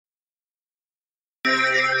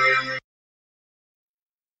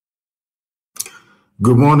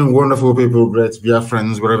Good morning, wonderful people, great dear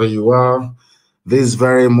friends, wherever you are. This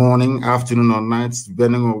very morning, afternoon, or night,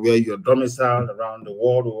 depending on where you're domiciled around the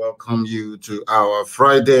world, we welcome you to our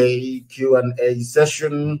Friday Q&A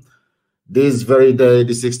session. This very day,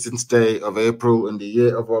 the 16th day of April in the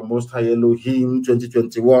year of our Most High Elohim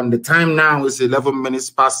 2021. The time now is 11 minutes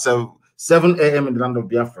past 7 a.m. in the land of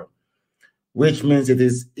Biafra, which means it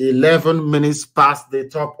is 11 minutes past the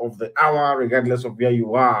top of the hour, regardless of where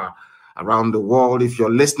you are around the world. If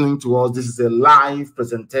you're listening to us, this is a live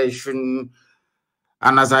presentation.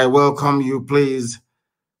 And as I welcome you, please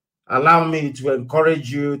allow me to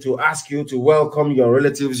encourage you, to ask you to welcome your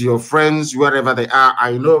relatives, your friends, wherever they are.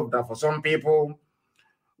 I know that for some people,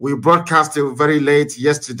 we broadcast till very late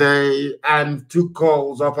yesterday and took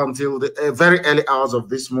calls up until the very early hours of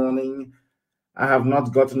this morning. I have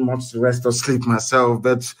not gotten much rest or sleep myself,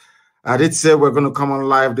 but I did say we're going to come on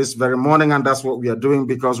live this very morning, and that's what we are doing,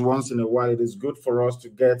 because once in a while it is good for us to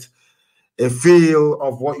get a feel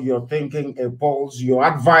of what you're thinking, a pulse, your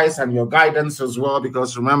advice and your guidance as well,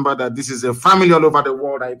 because remember that this is a family all over the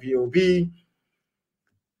world, IPOB.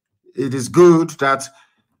 It is good that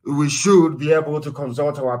we should be able to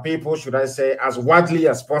consult our people, should I say, as widely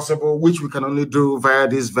as possible, which we can only do via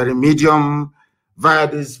this very medium, via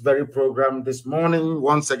this very program this morning.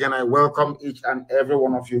 Once again, I welcome each and every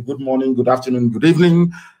one of you. Good morning, good afternoon, good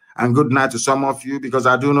evening, and good night to some of you, because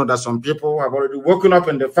I do know that some people have already woken up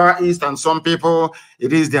in the Far East, and some people,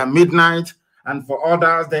 it is their midnight, and for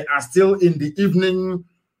others, they are still in the evening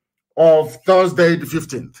of Thursday the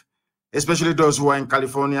 15th, especially those who are in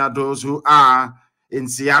California, those who are in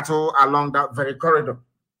Seattle along that very corridor.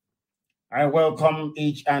 I welcome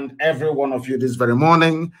each and every one of you this very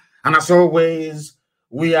morning. And as always,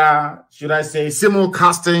 we are, should I say,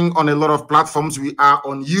 simulcasting on a lot of platforms. We are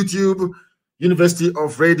on YouTube, University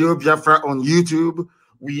of Radio Biafra on YouTube.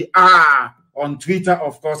 We are on Twitter,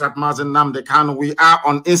 of course, at Mazi Nnamdi Kanu. We are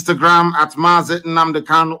on Instagram at Mazi Nnamdi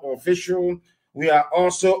Kanu Official. We are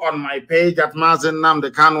also on my page at Mazi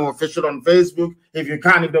Nnamdi Kanu Official on Facebook. If you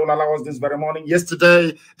can, if they will allow us this very morning.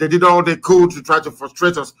 Yesterday, they did all they could to try to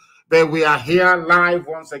frustrate us. But we are here live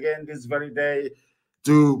once again this very day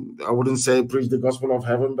to, I wouldn't say preach the gospel of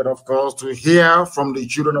heaven, but of course to hear from the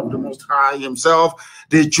children of the Most High himself,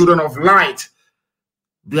 the children of light,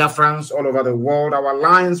 dear friends all over the world. Our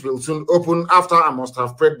lines will soon open after I must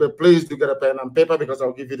have prayed, but please do get a pen and paper, because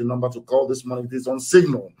I'll give you the number to call this morning. It is on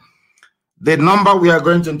Signal. The number we are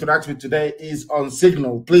going to interact with today is on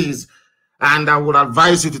Signal, please. And I would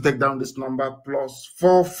advise you to take down this number.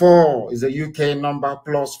 +44 is a UK number,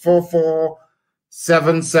 +44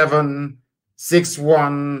 77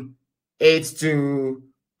 6182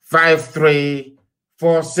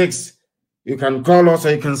 5346. You can call us,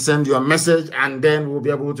 or you can send your message, and then we'll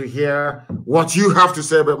be able to hear what you have to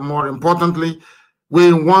say. But more importantly,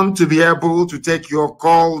 we want to be able to take your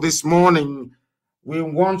call this morning. We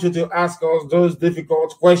want you to ask us those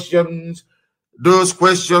difficult questions, those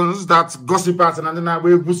questions that gossipers and Adonai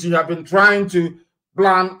have been trying to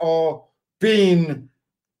plan or pin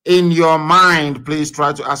in your mind. Please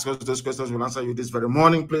try to ask us those questions. We'll answer you this very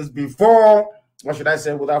morning. Please, before, what should I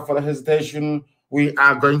say, without further hesitation, we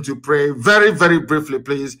are going to pray very, very briefly,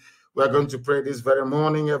 please. We are going to pray this very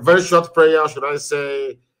morning, a very short prayer, should I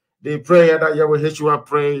say, the prayer that Yahweh Yeshua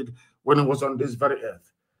prayed when he was on this very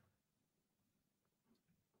earth.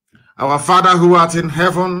 Our Father who art in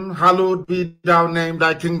heaven, hallowed be thy name,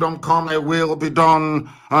 thy kingdom come, thy will be done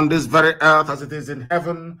on this very earth as it is in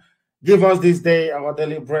heaven. Give us this day our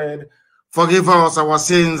daily bread. Forgive us our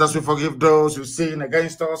sins as we forgive those who sin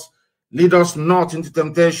against us. Lead us not into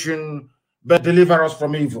temptation, but deliver us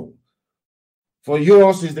from evil. For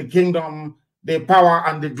yours is the kingdom, the power,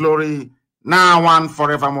 and the glory, now and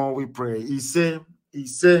forevermore, we pray. Ise,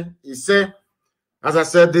 Ise, Ise. As I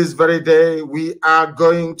said, this very day, we are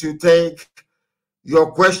going to take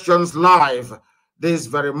your questions live this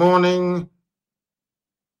very morning.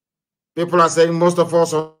 People are saying, most of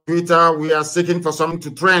us on Twitter, we are seeking for something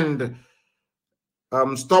to trend.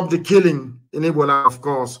 Stop the killing in Igbo Land, of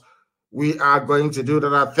course. We are going to do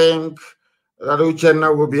that. I think that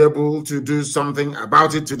Uchenna will be able to do something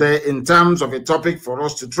about it today in terms of a topic for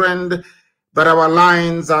us to trend. But our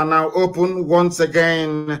lines are now open once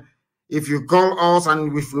again. If you call us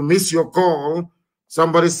and if we miss your call,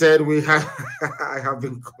 somebody said we have, I have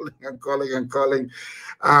been calling and calling and calling.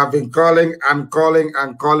 I've been calling and calling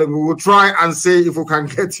and calling. We will try and see if we can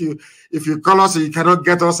get you. If you call us and you cannot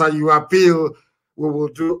get us and you appeal, we will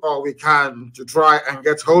do all we can to try and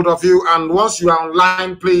get hold of you. And once you are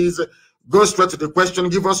online, please go straight to the question.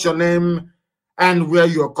 Give us your name and where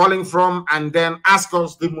you're calling from, and then ask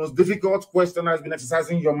us the most difficult question that has been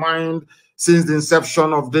exercising your mind since the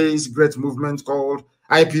inception of this great movement called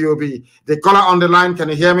IPOB. The caller on the line, can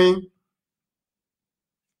you hear me?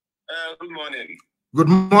 Good morning. Good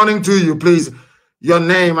morning to you. Please, your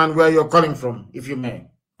name and where you're calling from, if you may.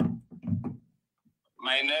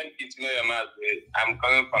 My name is Mazi. I'm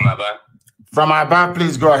calling from Aba. From Aba,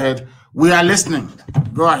 please go ahead. We are listening.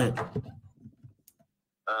 Go ahead.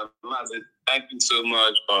 Mazi, thank you so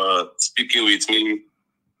much for speaking with me.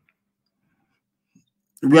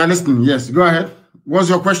 We are listening. Yes, go ahead. What's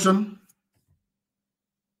your question?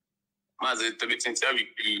 Mazi, to be sincere with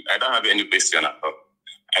you, I don't have any question at all.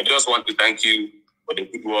 I just want to thank you for the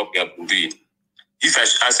good work you have been doing. If I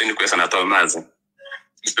should ask any question at all, Mazi,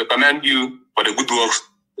 it's to commend you for the good work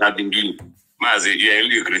you have been doing. Mazi, you are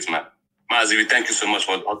really a great man. Mazi, we thank you so much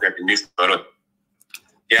for the work you have been doing for us.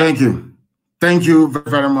 Yeah. Thank you. Thank you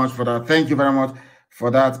very much for that. Thank you very much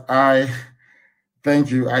for that.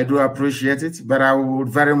 Thank you. I do appreciate it, but I would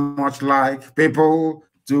very much like people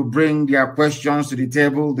to bring their questions to the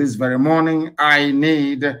table this very morning. I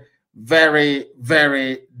need very,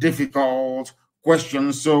 very difficult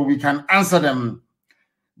questions so we can answer them.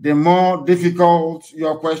 The more difficult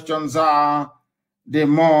your questions are, the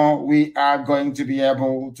more we are going to be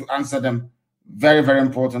able to answer them. Very, very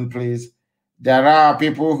important, please. There are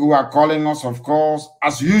people who are calling us, of course,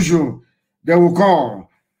 as usual. They will call.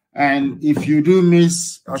 And if you do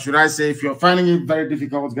miss, or should I say, if you're finding it very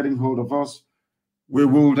difficult getting hold of us, we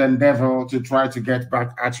will endeavor to try to get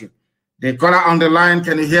back at you. The caller on the line,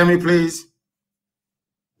 can you hear me, please?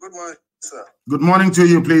 Good morning, sir. Good morning to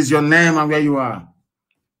you, please. Your name and where you are.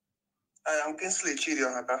 I am Kinsley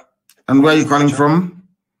Chidionaka. And where are you calling from?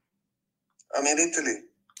 I'm in Italy.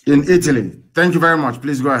 In Italy. Thank you very much.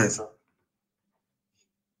 Please go ahead. Yes, sir.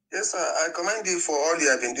 Yes, sir. I commend you for all you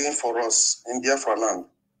have been doing for us in Biafra land.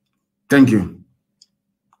 Thank you.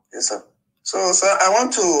 Yes, sir. So, sir, I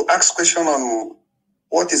want to ask a question on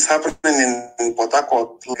what is happening in Port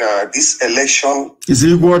Harcourt, this election. It's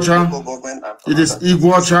Iguacha. It is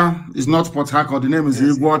Iguacha. It's not Port Harcourt. The name is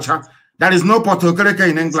Iguacha. There is no Port Okereke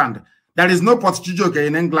in England. There is no Port Chijoke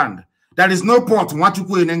in England. There is no Port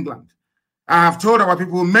Nwachukwu in England. I have told our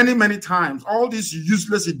people many, many times, all these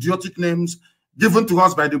useless, idiotic names given to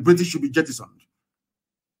us by the British should be jettisoned.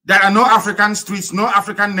 There are no African streets, no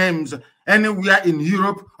African names anywhere in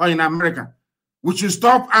Europe or in America. We should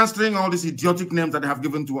stop answering all these idiotic names that they have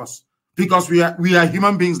given to us because we are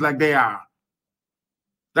human beings like they are.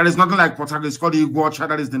 There is nothing like Port Harcourt. It's called Iguacha.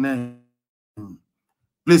 That is the name.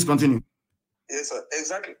 Please continue. Yes, sir.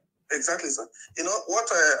 Exactly. Exactly, sir. You know what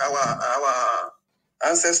our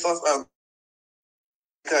ancestors are,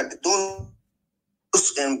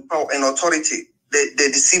 those in power and authority, they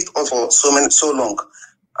deceived us for so long.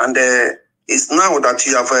 And it's now that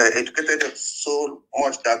you have educated us so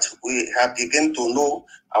much that we have begun to know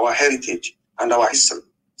our heritage and our history.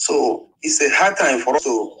 So it's a hard time for us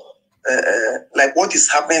to, like what is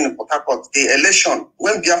happening in Port Harcourt, the election,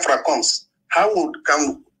 when Biafra comes,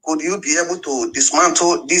 could you be able to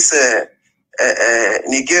dismantle this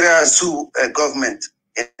Nigeria zoo government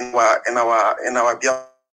in our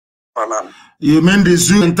Biafra land? You mean the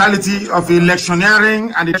zoo mentality of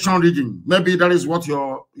electioneering and election rigging? Maybe that is what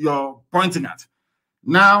you're pointing at.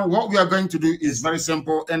 Now, what we are going to do is very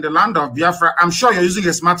simple. In the land of Biafra, I'm sure you're using a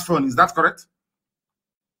smartphone. Is that correct?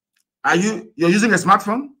 You're using a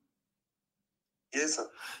smartphone? Yes, sir.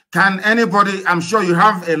 Can anybody, I'm sure you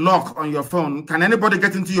have a lock on your phone. Can anybody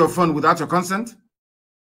get into your phone without your consent?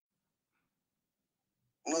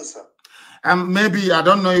 No, sir. Maybe, I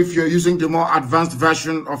don't know if you're using the more advanced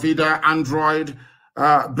version of either Android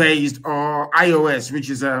based or iOS, which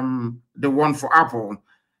is the one for Apple.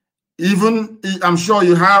 Even, I'm sure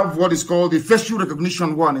you have what is called the facial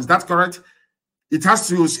recognition one. Is that correct? It has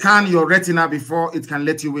to scan your retina before it can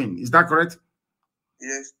let you in. Is that correct?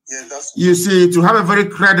 Yes, that's. You see, to have a very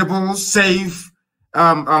credible, safe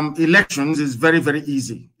elections is very, very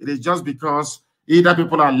easy. It is just because either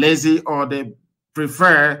people are lazy or they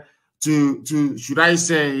prefer to should I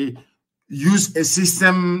say, use a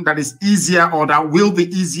system that is easier or that will be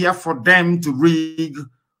easier for them to rig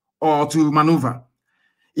or to maneuver.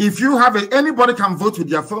 If you have anybody can vote with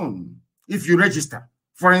their phone, if you register,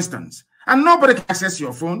 for instance, and nobody can access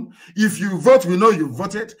your phone. If you vote, we know you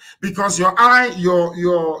voted because your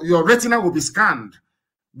retina will be scanned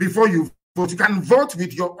before you vote. You can vote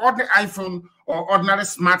with your ordinary iPhone or ordinary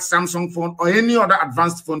smart Samsung phone or any other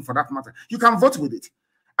advanced phone for that matter. You can vote with it.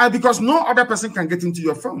 And because no other person can get into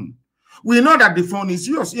your phone. We know that the phone is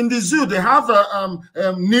yours. In the zoo, they have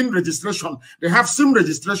NIN registration. They have SIM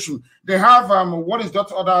registration. They have, what is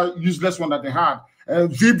that other useless one that they had?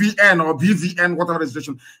 VBN or BVN, whatever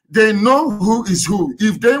registration. They know who is who.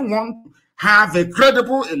 If they want to have a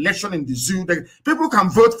credible election in the zoo, people can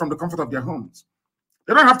vote from the comfort of their homes.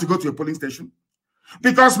 They don't have to go to a polling station.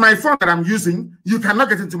 Because my phone that I'm using, you cannot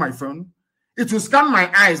get into my phone. It will scan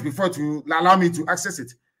my eyes before it will allow me to access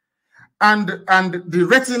it. And the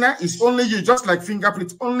retina is only you, just like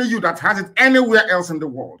fingerprints, only you that has it anywhere else in the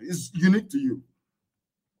world. It's unique to you.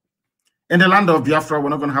 In the land of Biafra, we're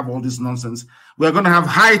not going to have all this nonsense. We're going to have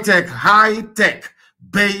high-tech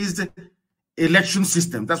based election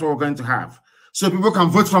system. That's what we're going to have. So people can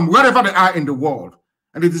vote from wherever they are in the world.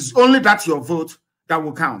 And it is only that your vote that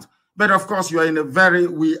will count. But of course, you are in a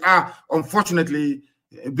we are unfortunately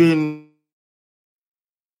being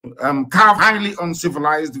highly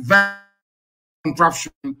uncivilized, very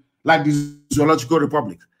contraption like the Zoological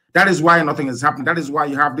Republic. That is why nothing is happening. That is why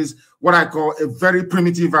you have this, what I call a very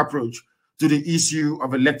primitive approach to the issue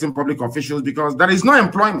of electing public officials, because there is no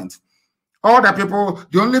employment. All that people,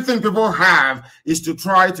 the only thing people have is to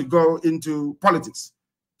try to go into politics,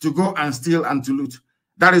 to go and steal and to loot.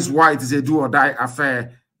 That is why it is a do or die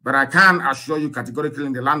affair. But I can assure you categorically,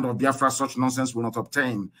 in the land of Biafra, such nonsense will not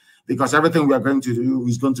obtain, because everything we are going to do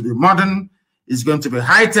is going to be modern, is going to be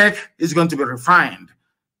high-tech, is going to be refined.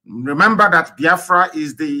 Remember that Biafra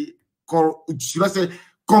is the, should I say,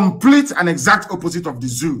 complete and exact opposite of the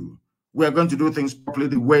zoo. We are going to do things properly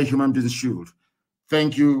the way human beings should.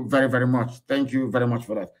 Thank you very, very much. Thank you very much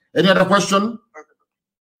for that. Any other question?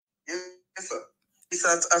 Yes, sir. It's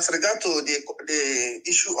as regard to the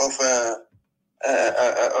issue of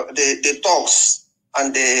the talks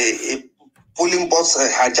and the polling box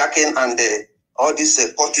hijacking and all this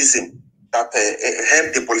cultism that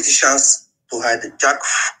help the politicians to hijack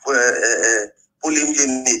polling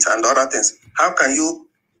units and other things. How can you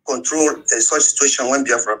control such situation when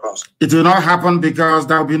Biafra comes? It will not happen, because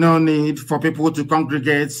there will be no need for people to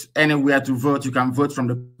congregate anywhere to vote. You can vote from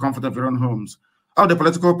the comfort of your own homes. All the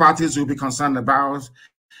political parties will be concerned about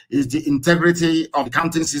is the integrity of the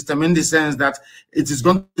counting system, in the sense that it is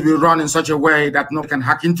going to be run in such a way that nobody can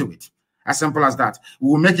hack into it. As simple as that. We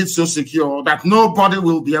will make it so secure that nobody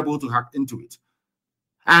will be able to hack into it.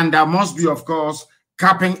 And there must be, of course,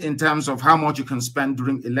 capping in terms of how much you can spend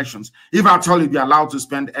during elections. If at all you be allowed to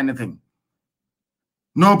spend anything,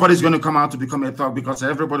 nobody's going to come out to become a thug, because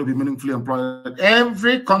everybody will be meaningfully employed.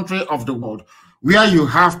 Every country of the world where you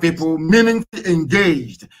have people meaningfully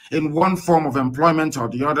engaged in one form of employment or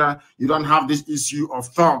the other, you don't have this issue of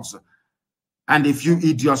thugs and a few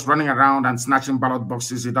idiots running around and snatching ballot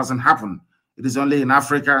boxes. It doesn't happen. It is only in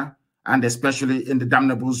Africa, and especially in the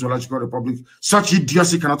damnable Zoological Republic. Such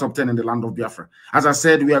idiocy cannot obtain in the land of Biafra. As I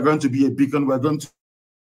said, we are going to be a beacon. We're going to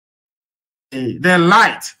be the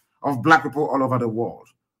light of Black people all over the world.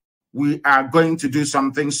 We are going to do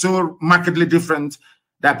something so markedly different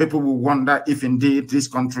that people will wonder if indeed this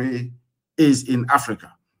country is in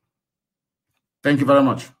Africa. Thank you very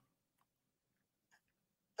much.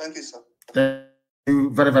 Thank you, sir. Thank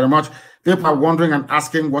you very, very much. People are wondering and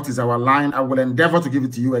asking what is our line. I will endeavor to give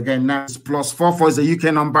it to you again. Now it's +44 is a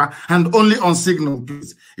UK number, and only on Signal,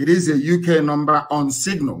 please. It is a UK number on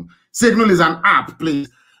Signal. Signal is an app, please.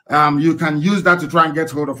 You can use that to try and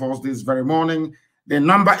get hold of us this very morning. The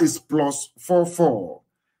number is +44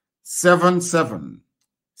 77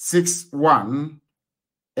 61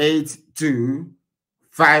 82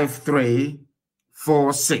 53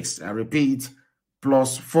 46. I repeat,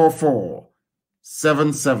 +44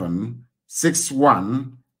 77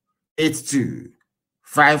 61 82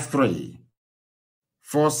 53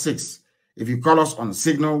 46. If you call us on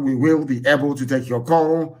Signal, we will be able to take your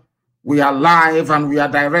call. We are live and we are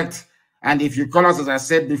direct. And if you call us, as I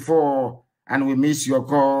said before, and we miss your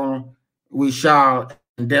call, we shall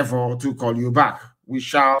endeavor to call you back. We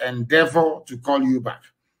shall endeavor to call you back.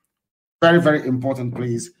 Very, very important,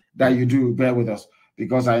 please, that you do bear with us,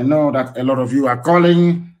 because I know that a lot of you are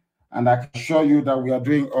calling, and I can assure you that we are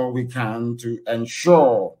doing all we can to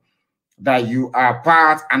ensure that you are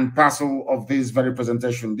part and parcel of this very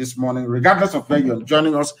presentation this morning, regardless of where you're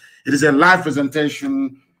joining us. It is a live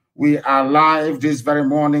presentation. We are live this very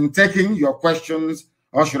morning, taking your questions,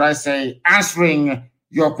 or should I say, answering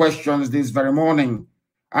your questions this very morning.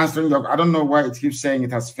 Answering your, I don't know why it keeps saying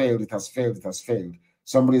it has failed, it has failed, it has failed.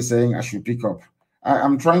 Somebody is saying I should pick up.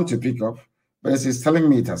 I'm trying to pick up, but it is telling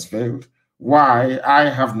me it has failed. Why? I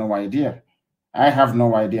have no idea. I have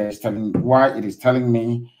no idea. It's telling why it is telling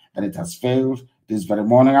me that it has failed this very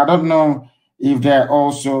morning. I don't know if they're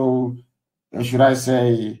also, should I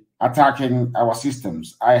say, attacking our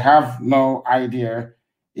systems. I have no idea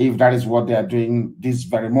if that is what they are doing this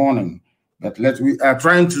very morning. But we are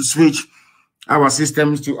trying to switch our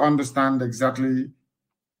systems to understand exactly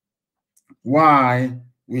why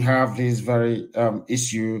we have this very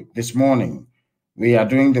issue this morning. We are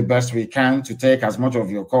doing the best we can to take as much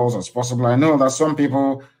of your calls as possible. I know that some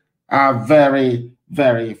people are very,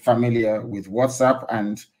 very familiar with WhatsApp,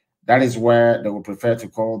 and that is where they would prefer to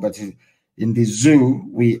call. But in the zoo,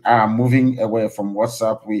 we are moving away from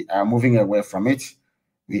WhatsApp. We are moving away from it.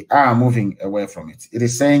 We are moving away from it. It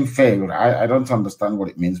is saying failed. I don't understand what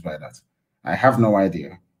it means by that. I have no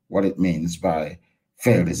idea what it means by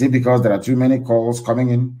failed. Is it because there are too many calls coming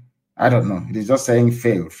in? I don't know. It is just saying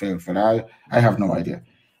failed. I have no idea.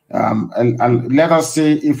 Let us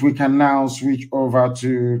see if we can now switch over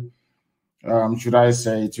to, should I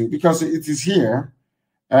say to, because it is here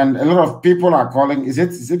and a lot of people are calling. Is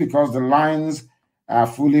it because the lines are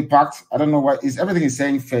fully packed? I don't know why. Everything is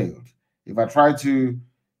saying failed. If I try to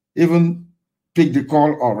even pick the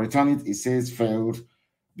call or return it, it says failed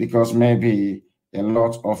because maybe a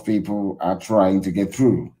lot of people are trying to get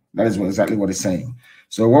through. That is exactly what it's saying.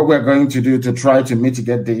 So what we're going to do to try to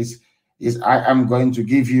mitigate this is I am going to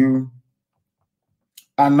give you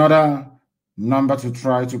another number to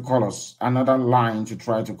try to call us, another line to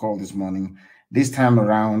try to call this morning. This time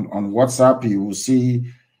around on WhatsApp, you will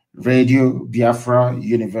see Radio Biafra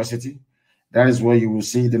University. That is where you will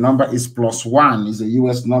see the number is +1, is a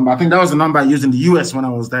US number. I think that was the number I used in the US when I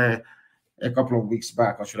was there a couple of weeks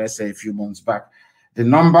back, or should I say a few months back. The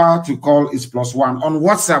number to call is +1 on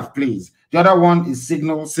WhatsApp, please. The other one is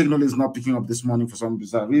Signal. Signal is not picking up this morning for some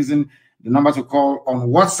bizarre reason. The number to call on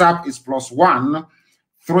WhatsApp is +1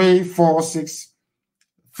 346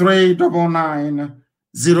 399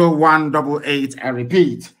 0188. I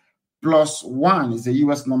repeat, +1 is the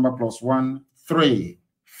US number, +1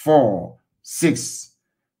 346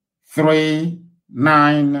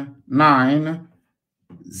 399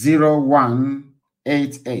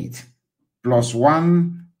 0188.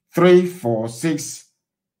 +1 346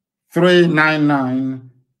 399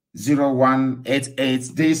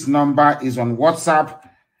 0188. This number is on WhatsApp.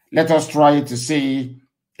 Let us try to see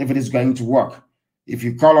if it is going to work. If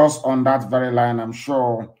you call us on that very line, I'm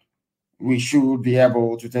sure we should be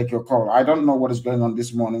able to take your call. I don't know what is going on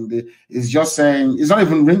this morning. It's just saying, it's not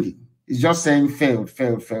even ringing. It's just saying failed.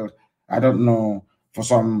 I don't know, for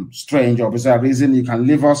some strange or bizarre reason. You can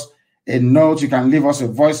leave us a note. You can leave us a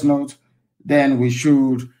voice note. Then we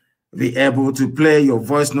should be able to play your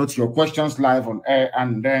voice notes, your questions live on air,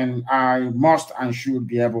 and then I must and should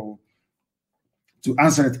be able to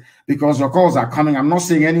answer it because your calls are coming. I'm not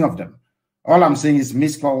seeing any of them. All I'm seeing is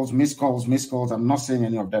missed calls. I'm not seeing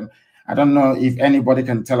any of them. I don't know if anybody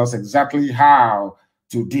can tell us exactly how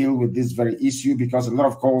to deal with this very issue because a lot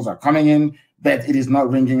of calls are coming in, but it is not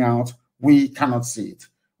ringing out. We cannot see it.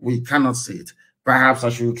 Perhaps I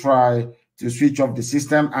should try to switch off the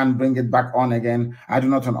system and bring it back on again. I do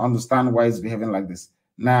not understand why it's behaving like this.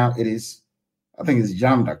 Now it is, I think it's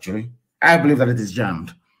jammed actually. I believe that it is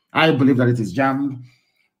jammed.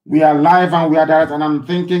 We are live and we are direct, and I'm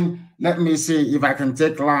thinking, let me see if I can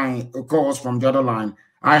take calls from the other line.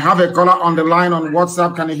 I have a caller on the line on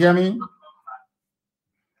WhatsApp. Can you hear me? Good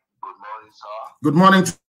morning, sir. Good morning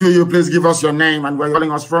to you. Please give us your name and where you're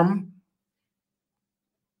calling us from.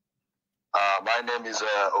 My name is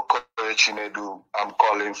Okoro. I'm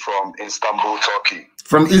calling from Istanbul, Turkey.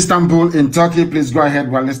 From Istanbul in Turkey, please go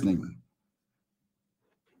ahead. We're listening.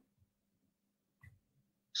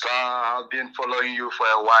 So I've been following you for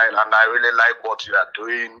a while, and I really like what you are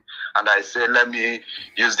doing. And I say, let me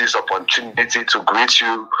use this opportunity to greet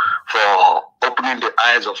you for opening the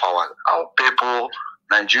eyes of our people.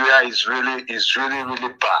 Nigeria is really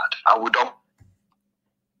bad, and we don't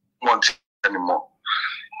want it anymore.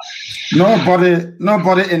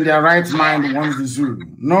 Nobody in their right mind wants the zoo.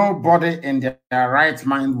 Nobody in their right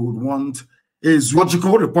mind would want a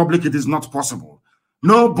zoological republic. It is not possible.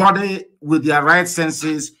 Nobody with their right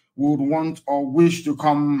senses would want or wish to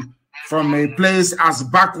come from a place as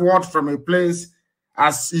backward, from a place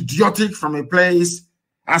as idiotic, from a place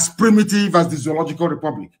as primitive as the zoological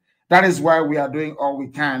republic. That is why we are doing all we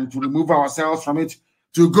can to remove ourselves from it,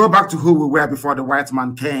 to go back to who we were before the white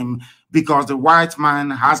man came, because the white man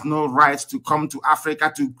has no right to come to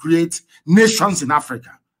Africa to create nations in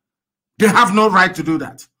Africa. They have no right to do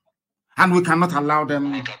that. And we cannot allow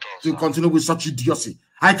them to continue with such idiocy.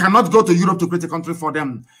 I cannot go to Europe to create a country for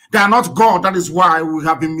them. They are not God. That is why we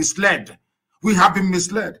have been misled.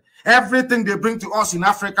 Everything they bring to us in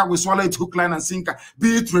Africa, we swallow it hook, line, and sinker,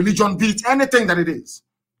 be it religion, be it anything that it is.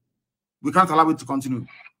 We can't allow it to continue.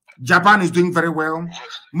 Japan is doing very well.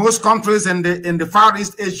 Most countries in the Far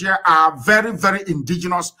East Asia are very, very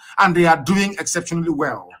indigenous, and they are doing exceptionally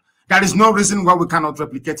well. There is no reason why we cannot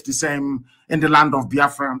replicate the same in the land of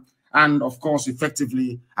Biafra and, of course,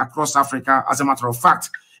 effectively across Africa. As a matter of fact,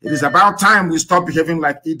 it is about time we stop behaving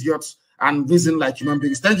like idiots and reason like human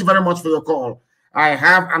beings. Thank you very much for your call. I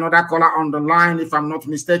have another caller on the line, if I'm not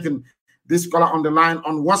mistaken. This caller on the line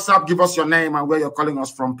on WhatsApp, give us your name and where you're calling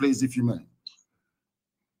us from, please, if you may.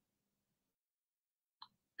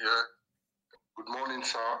 Yeah. Good morning,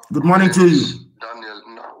 sir. Good morning to you. Daniel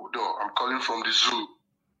Naudo. I'm calling from the zoo.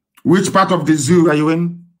 Which part of the zoo are you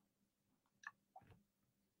in?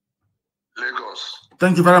 Lagos.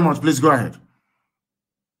 Thank you very much. Please go ahead.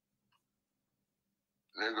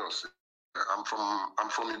 Lagos. I'm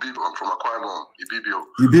from Ibibo. I'm from Akwa Ibibio.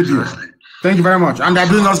 Ibibio. Thank you very much. And they're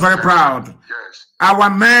doing us very proud. Yes. Our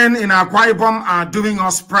men in Akwa Ibom are doing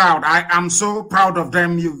us proud. I am so proud of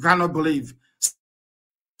them. You cannot believe.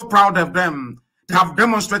 So proud of them. They have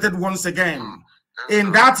demonstrated once again.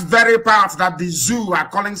 In that very part that the zoo are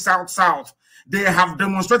calling South, they have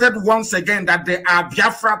demonstrated once again that they are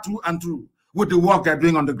Biafra through and through with the work they're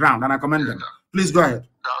doing on the ground, and I commend them. Please go ahead.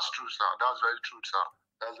 That's true, sir. That's very true, sir.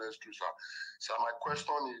 That's very true, sir. So my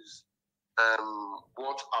question is,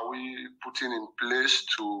 what are we putting in place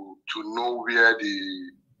to know where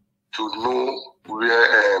the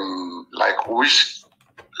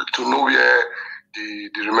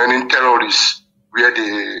remaining terrorists, where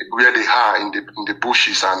they are in the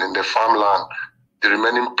bushes and in the farmland, the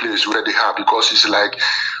remaining place where they are, because it's like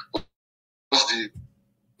once the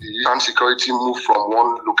land security move from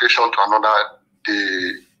one location to another,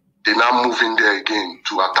 they now move in there again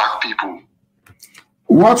to attack people.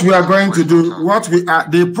 What we are going to do,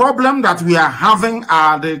 the problem that we are having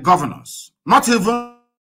are the governors, not even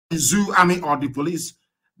the zoo army or the police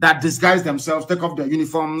that disguise themselves, take off their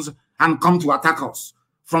uniforms and come to attack us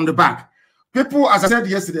from the back. People, as I said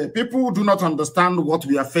yesterday, people do not understand what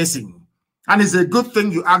we are facing. And it's a good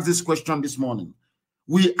thing you asked this question this morning.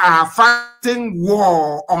 We are fighting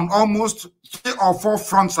war on almost 3 or 4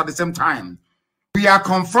 fronts at the same time. We are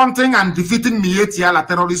confronting and defeating Mietiala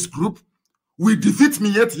terrorist group. We defeat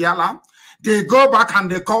Mietiala. They go back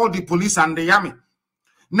and they call the police and the army.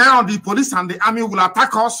 Now the police and the army will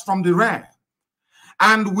attack us from the rear.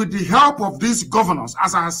 And with the help of these governors,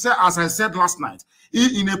 as I said last night,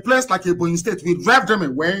 in a place like Ebonyi State, we drive them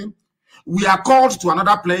away. We are called to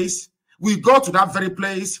another place. We go to that very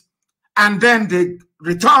place, and then they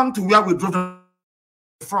return to where we drove them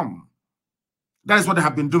from. That is what they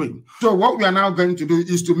have been doing. So what we are now going to do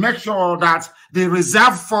is to make sure that the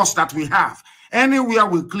reserve force that we have, anywhere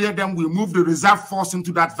we clear them, we move the reserve force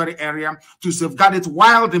into that very area to safeguard it,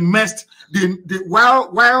 while the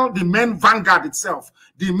main vanguard itself,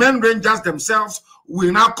 the main rangers themselves,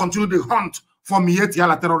 will now continue the hunt for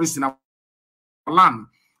Mietiala terrorists in our land.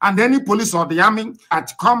 And any police or the army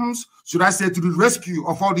that comes, should I say, to the rescue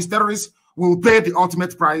of all these terrorists, will pay the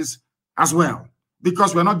ultimate price as well.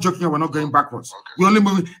 Because we're not joking, we're not going backwards. Okay. We're only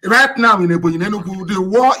moving. Right now in Enugu, the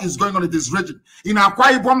war is going on in this region. In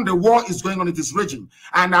Akwa Ibom, the war is going on in this region.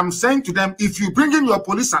 And I'm saying to them, if you bring in your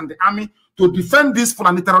police and the army to defend these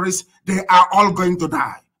Fulani terrorists, they are all going to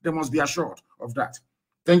die. They must be assured of that.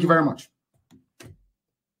 Thank you very much. Yeah.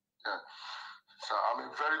 Sir, I'm a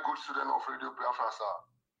very good student of Radio Biafra,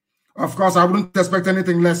 sir. Of course, I wouldn't expect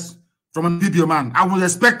anything less from an Ibibio man. I would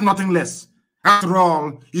expect nothing less. After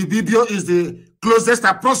all, Ibibio is the closest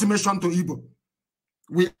approximation to Igbo.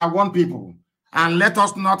 We are one people. And let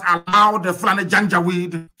us not allow the Fulani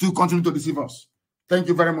Janjaweed to continue to deceive us. Thank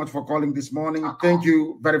you very much for calling this morning. Thank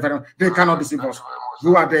you very, very much. They cannot deceive us.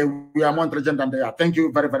 Who are they? We are more intelligent than they are. Thank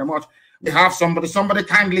you very, very much. We have somebody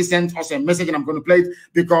kindly sent us a message, and I'm going to play it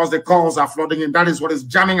because the calls are flooding in. That is what is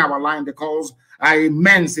jamming our line. The calls are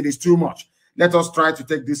immense. It is too much. Let us try to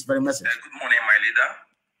take this very message. Good morning, my leader.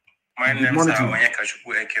 My name is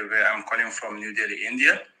Awanyekashukwu Ekebe. I'm calling from New Delhi,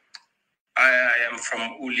 India. I am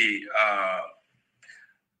from Uli.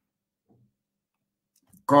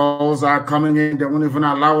 Calls are coming in. They won't even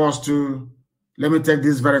allow us to. Let me take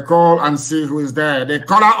this very call and see who is there. The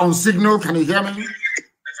caller on signal. Can you hear me?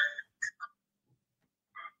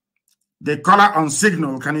 The caller on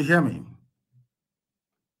signal. Can you hear me?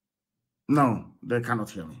 No, they cannot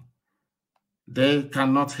hear me. They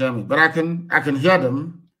cannot hear me, but I can hear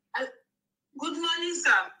them. Good morning,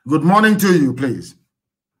 sir. Good morning to you, please.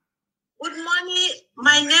 Good morning.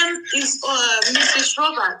 My name is Mrs.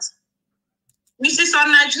 Robert. Mrs.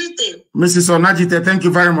 Onajite. Mrs. Onajite, thank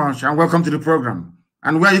you very much, and welcome to the program.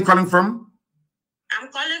 And where are you calling from? I'm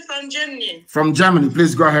calling from Germany. From Germany.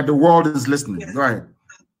 Please go ahead. The world is listening. Yes. Go ahead.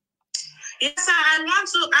 Yes, sir. I want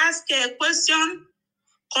to ask a question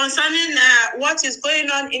concerning what is going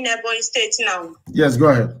on in Ebonyi State now. Yes, go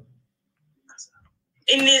ahead.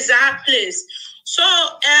 In his place. So,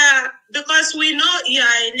 because we know you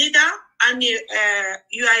are a leader and you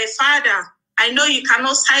are a father, I know you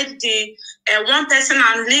cannot side the one person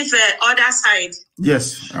and leave the other side.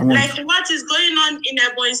 Yes, I want. Like what is going on in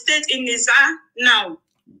Ebonyi State in Niza now?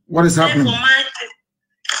 What is happening?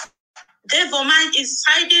 Devilman is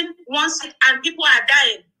siding one side and people are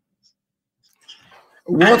dying.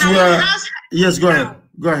 What were? Yes, go ahead.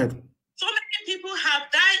 Go ahead. So many people have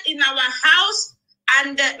died in our house,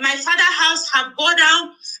 and my father's house have gone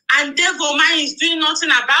down, and Devilman is doing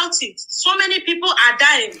nothing about it. So many people are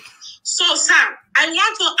dying. So, sir, I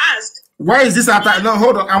want to ask. Why is this attack? No,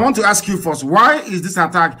 hold on. I want to ask you first. Why is this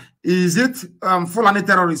attack? Is it Fulani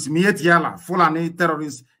terrorists, Miet Yala, Fulani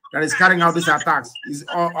terrorists that is carrying out these attacks?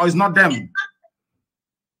 Or is not them?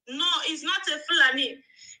 No, it's not a Fulani.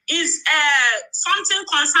 It's something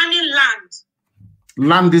concerning land.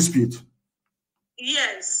 Land dispute.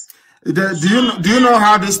 Yes. Do you know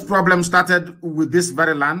how this problem started with this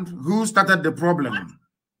very land? Who started the problem?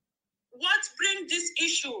 What brings this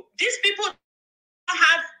issue? These people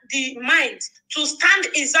have the mind to stand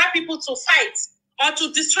Izar people to fight or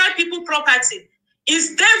to destroy people property.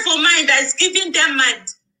 It's therefore mind that is giving them mind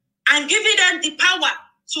and giving them the power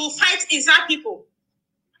to fight Izar people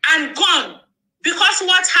and gone. Because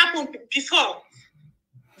what happened before,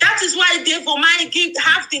 that is why therefore mind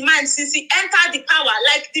have the mind since he entered the power.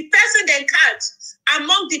 Like the person they catch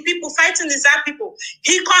among the people fighting Izar people,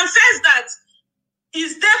 he confessed that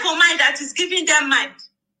it's therefore mind that is giving them mind,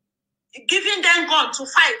 giving them gun to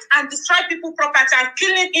fight and destroy people property and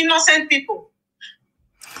killing innocent people.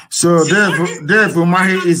 So Dave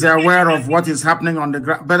Umahi is aware of what is happening on the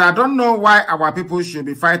ground, but I don't know why our people should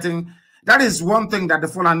be fighting. That is one thing that the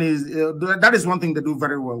Fulani that is one thing they do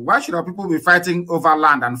very well. Why should our people be fighting over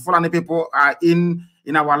land? And Fulani people are in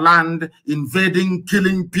our land, invading,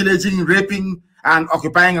 killing, pillaging, raping, and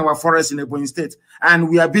occupying our forests in Ebonyi State. And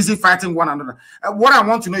we are busy fighting one another. What I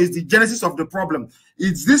want to know is the genesis of the problem.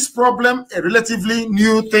 Is this problem a relatively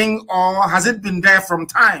new thing, or has it been there from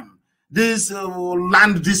time? This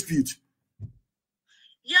land dispute?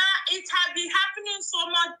 Yeah, it has been happening so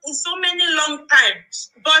much in so many long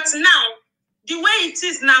times. But now, the way it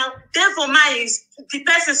is now, Devomai is the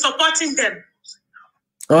person supporting them.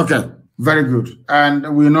 Okay, very good.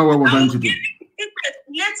 And we know what we're going to do.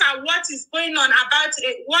 Later, what is going on about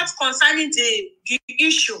what's concerning the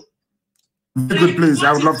issue. Very good, please.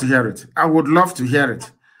 I would love to hear it. I would love to hear it.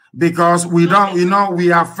 Because we don't,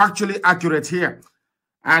 we are factually accurate here.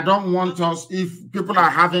 I don't want us, if people are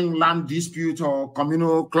having land dispute or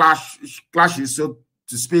communal clashes, so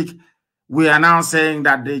to speak, we are now saying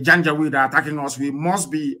that the Janjaweed are attacking us. We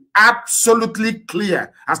must be absolutely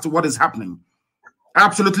clear as to what is happening.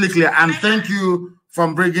 Absolutely clear. And thank you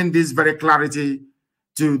for bringing this very clarity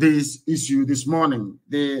to this issue this morning.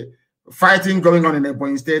 The fighting going on in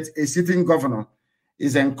Ebonyi State, a sitting governor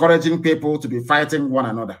is encouraging people to be fighting one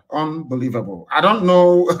another. Unbelievable. I don't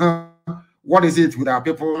know what is it with our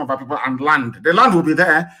people and land. The land will be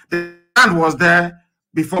there. The land was there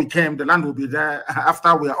before we came. The land will be there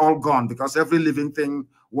after we are all gone, because every living thing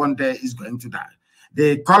one day is going to die.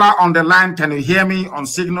 The caller on the line, can you hear me on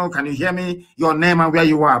signal? Can you hear me? Your name and where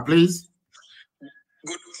you are, please.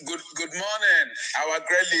 Good morning, our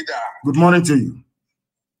great leader. Good morning to you.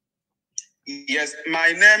 Yes,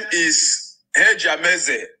 my name is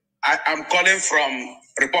Hejameze. I am calling from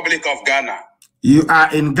Republic of Ghana. You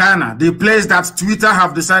are in Ghana, the place that Twitter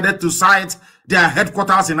have decided to site their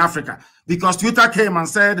headquarters in Africa, because Twitter came and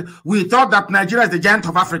said, we thought that Nigeria is the giant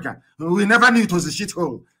of Africa. We never knew it was a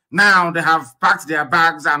shithole. Now they have packed their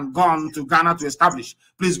bags and gone to Ghana to establish.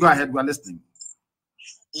 Please go ahead, we're listening.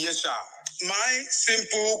 Yes, sir. My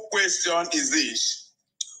simple question is this.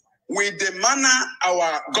 With the manner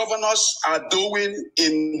our governors are doing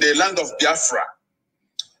in the land of Biafra,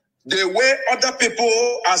 the way other people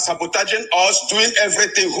are sabotaging us, doing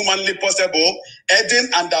everything humanly possible, aiding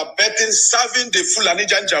and abetting, serving the Fulani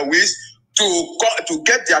Janjaweeds to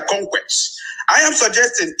get their conquest. I am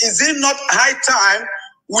suggesting, is it not high time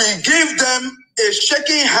we give them a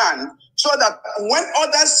shaking hand so that when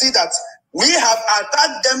others see that we have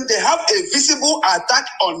attacked them, they have a visible attack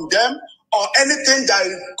on them, or anything that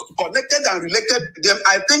is connected and related to them?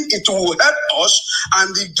 I think it will help us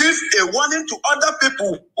and give a warning to other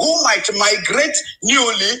people who might migrate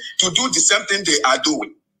newly to do the same thing they are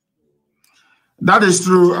doing. That is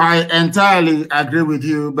true. I entirely agree with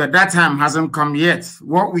you, but that time hasn't come yet.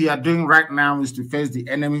 What we are doing right now is to face the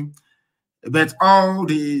enemy. But all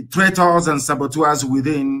the traitors and saboteurs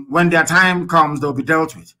within, when their time comes, they'll be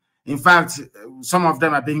dealt with. In fact, some of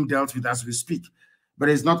them are being dealt with as we speak. But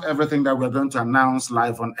it's not everything that we're going to announce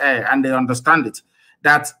live on air, and they understand it,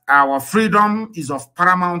 that our freedom is of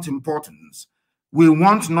paramount importance. We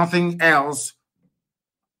want nothing else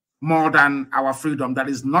more than our freedom. There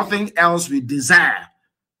is nothing else we desire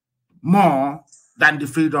more than the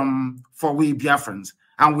freedom for we Biafrans.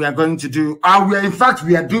 And we are going to do,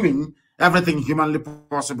 we are doing everything humanly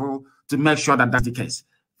possible to make sure that that's the case.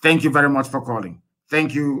 Thank you very much for calling.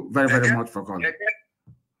 Thank you very, very much for calling.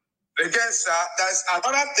 Again, sir, there's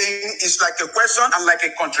another thing. It's like a question and like a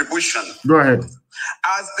contribution. Go ahead.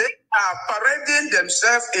 As they are parading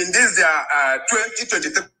themselves in this their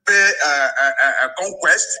 2023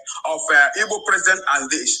 conquest of Igbo president and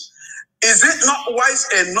this, is it not wise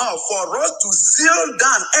enough for us to seal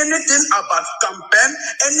down anything about campaign,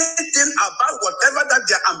 anything about whatever that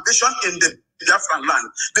their ambition in the Biafran land?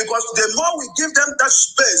 Because the more we give them that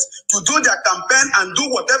space to do their campaign and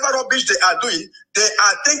do whatever rubbish they are doing, they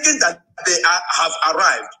are thinking that they have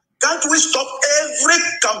arrived. Can't we stop every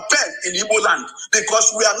campaign in Igbo land?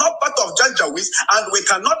 Because we are not part of Janjaweed and we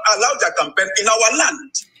cannot allow their campaign in our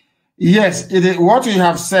land. Yes, what you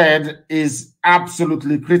have said is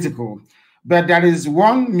absolutely critical. But there is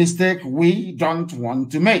one mistake we don't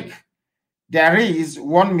want to make. There is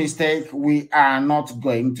one mistake we are not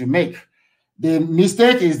going to make. The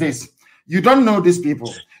mistake is this. You don't know these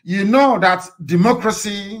people. You know that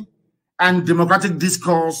democracy and democratic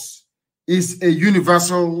discourse is a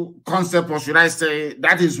universal concept, or should I say,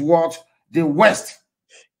 that is what the West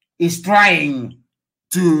is trying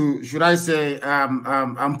to, should I say,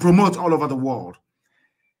 promote all over the world.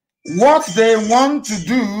 What they want to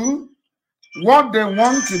do,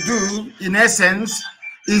 in essence,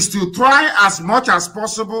 is to try as much as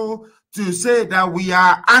possible to say that we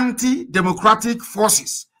are anti-democratic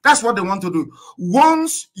forces. That's what they want to do.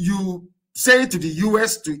 Once you say to the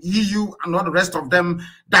US, to EU, and all the rest of them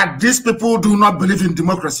that these people do not believe in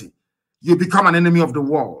democracy, you become an enemy of the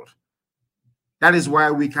world. That is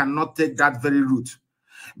why we cannot take that very route.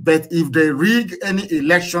 But if they rig any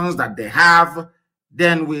elections that they have,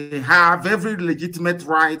 then we have every legitimate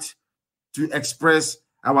right to express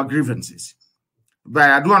our grievances. But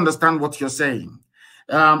I do understand what you're saying.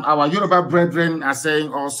 Our Yoruba brethren are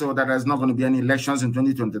saying also that there's not going to be any elections in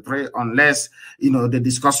 2023 unless, they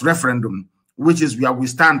discuss referendum, which is where we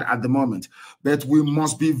stand at the moment. But we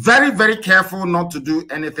must be very, very careful not to do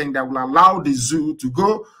anything that will allow the zoo to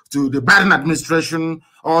go to the Biden administration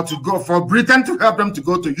or to go for Britain to help them to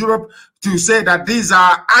go to Europe to say that these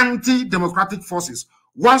are anti-democratic forces.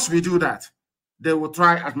 Once we do that, they will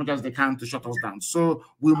try as much as they can to shut us down. So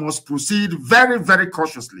we must proceed very, very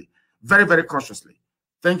cautiously. Very, very cautiously.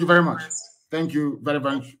 Thank you very much. Thank you very,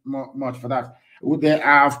 very much for that. They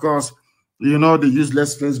are, of course, the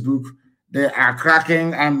useless Facebook. They are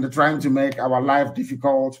cracking and trying to make our life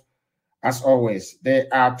difficult as always. They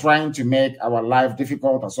are trying to make our life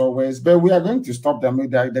difficult as always, but we are going to stop them.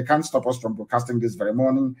 They can't stop us from broadcasting this very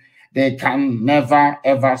morning. They can never,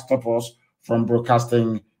 ever stop us from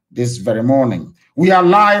broadcasting this very morning. We are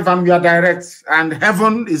live and we are direct, and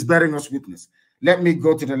heaven is bearing us witness. Let me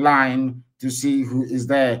go to the line to see who is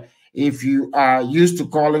there. If you are used to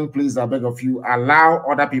calling, please, I beg of you, allow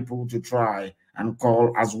other people to try and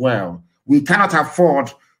call as well. We cannot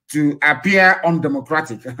afford to appear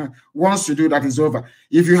undemocratic. Once you do that, is over.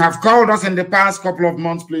 If you have called us in the past couple of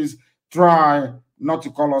months, please try not to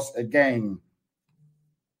call us again.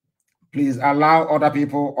 Please allow other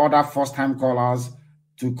people, other first-time callers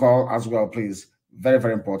to call as well, please. Very,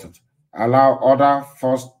 very important. Allow other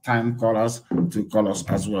first-time callers to call us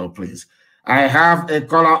as well, please. I have a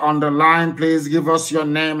caller on the line. Please give us your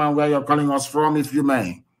name and where you're calling us from, if you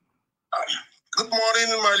may. Good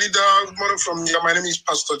morning, my leader. Good morning from here. My name is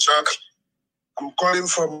Pastor Jack. I'm calling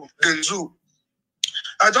from the zoo.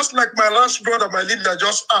 I just like my last brother, my leader,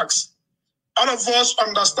 just asked. All of us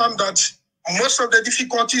understand that most of the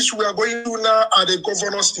difficulties we are going through now are the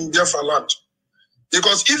governors in Biafra land.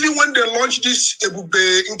 Because even when they launched this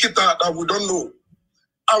Ebube Inkita that we don't know,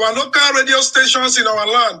 our local radio stations in our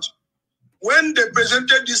land, when they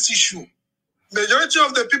presented this issue, majority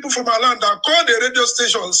of the people from our land that call the radio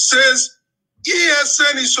station says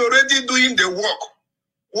ESN is already doing the work.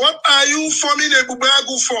 What are you forming Ebube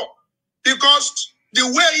Agu for? Because the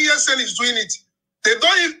way ESN is doing it,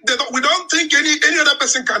 we don't think any other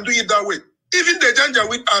person can do it that way. Even the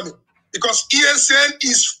Janjaweed army, because ESN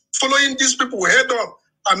is following these people head on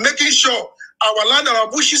and making sure our land and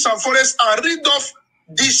our bushes and forests are rid of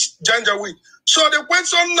this Janjaweed. So the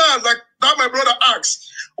question now, like that my brother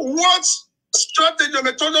asked, what strategy or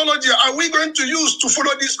methodology are we going to use to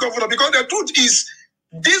follow this governor? Because the truth is,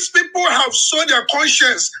 these people have sold their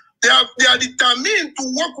conscience. They are determined to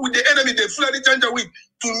work with the enemy, the Fulani Janjaweed,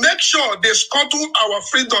 to make sure they scuttle our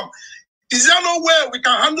freedom. Is there no way we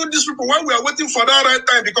can handle these people while we are waiting for that right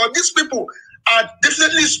time? Because these people are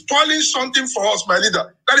definitely spoiling something for us, my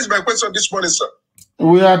leader. That is my question this morning, sir.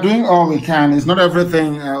 We are doing all we can. It's not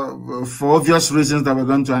everything for obvious reasons that we're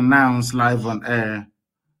going to announce live on air.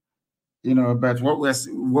 You know, but what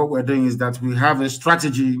we're doing is that we have a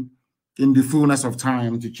strategy in the fullness of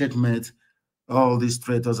time to checkmate all these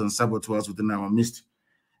traitors and saboteurs within our midst.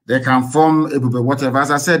 They can form Ebube, whatever.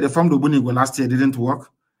 As I said, they formed Ubunigwe last year, didn't work.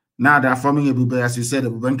 Now they are forming Ebube, as you said,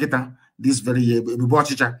 Ebube Nkita, this very year, Ebube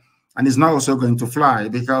Ochicha, and it's not also going to fly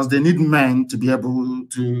because they need men to be able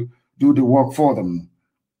to do the work for them.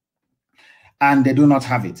 And they do not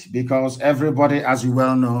have it because everybody, as you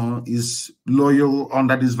well know, is loyal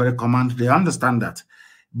under this very command. They understand that.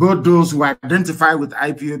 Both those who identify with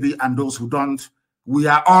IPOB and those who don't, we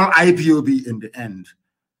are all IPOB in the end.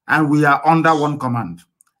 And we are under one command.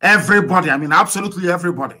 Everybody, I mean, absolutely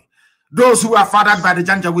everybody. Those who are fathered by the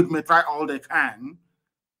Janjaweed may try all they can.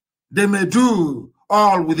 They may do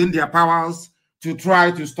all within their powers to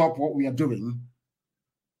try to stop what we are doing.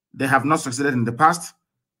 They have not succeeded in the past.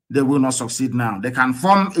 They will not succeed now. They can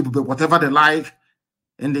form whatever they like.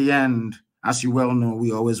 In the end, as you well know,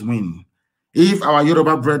 we always win. If our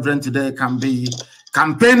Yoruba brethren today can be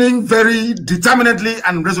campaigning very determinedly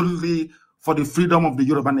and resolutely for the freedom of the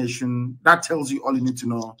Yoruba nation, that tells you all you need to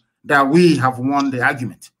know, that we have won the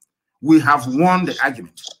argument. We have won the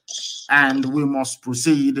argument. And we must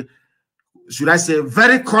proceed, should I say,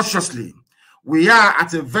 very cautiously. We are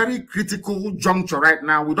at a very critical juncture right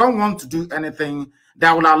now. We don't want to do anything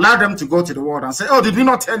that will allow them to go to the world and say, oh, did we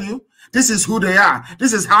not tell you? This is who they are.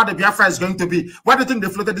 This is how the Biafra is going to be. Why do you think they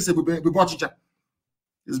floated this Bibochicha?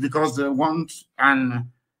 It's because they want an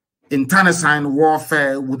internecine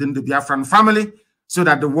warfare within the Biafran family so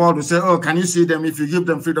that the world will say, oh, can you see them? If you give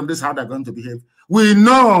them freedom, this is how they're going to behave. We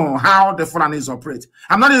know how the Fulanis operate.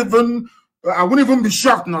 I wouldn't even be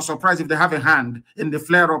shocked nor surprised if they have a hand in the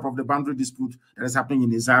flare-up of the boundary dispute that is happening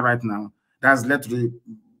in Israel right now. That has led to the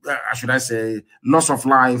should I say, loss of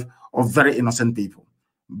life of very innocent people.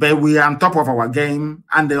 But we are on top of our game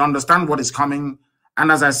and they understand what is coming.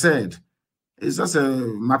 And as I said, it's just a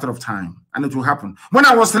matter of time and it will happen. When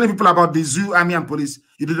I was telling people about the zoo, army and police,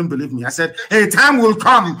 you didn't believe me. I said, a time will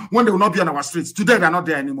come when they will not be on our streets. Today, they're not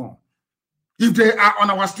there anymore. If they are on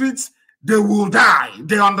our streets, they will die.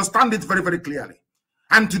 They understand it very, very clearly.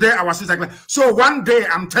 And today, our streets are clear. So one day,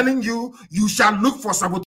 I'm telling you, you shall look for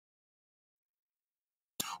sabotage.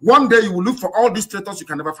 One day you will look for all these traitors, you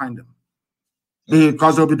can never find them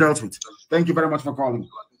because they'll be dealt with. Thank you very much for calling.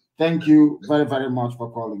 Thank you very, very much for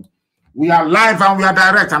calling. We are live and we are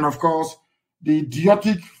direct. And of course, the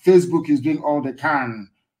idiotic Facebook is doing all they can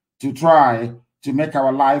to try to make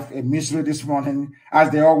our life a misery this morning, as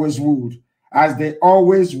they always would. As they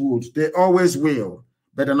always would. They always will.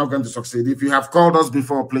 But they're not going to succeed. If you have called us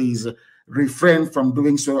before, please refrain from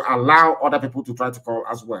doing so. Allow other people to try to call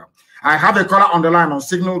as well. I have a caller on the line on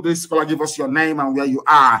Signal. This caller, give us your name and where you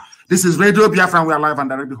are. This is Radio Biafra and we are live and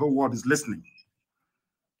direct. The whole world is listening.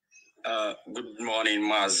 Good morning,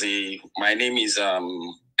 Mazi. My name is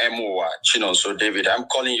Emowa Chinoso David. I'm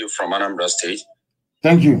calling you from Anambra State.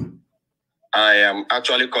 Thank you. I am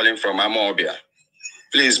actually calling from Amobia.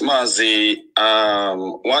 Please, Mazi,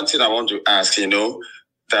 one thing I want to ask,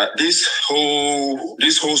 that this whole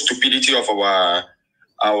stupidity of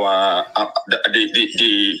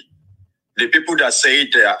the people that say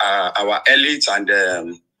they are our elites and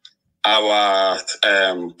our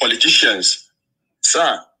politicians,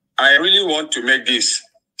 sir, I really want to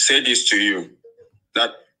say this to you,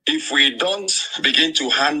 that if we don't begin to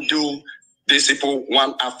handle these people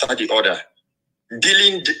one after the other,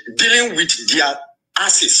 dealing with their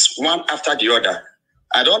asses one after the other,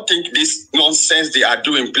 I don't think this nonsense they are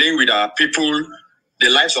doing, playing with our people, the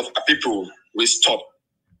lives of our people, will stop.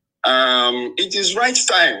 It is right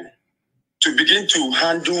time to begin to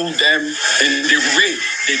handle them in the way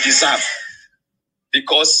they deserve,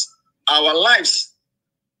 because our lives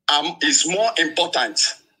is more important.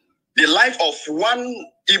 The life of one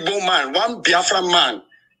Igbo man, one Biafran man,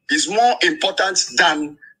 is more important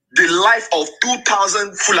than the life of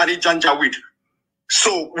 2,000 Fulani Janjaweed.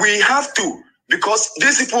 So we have to, because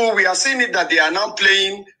these people, we are seeing it that they are now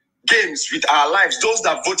playing games with our lives, those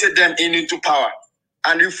that voted them into power.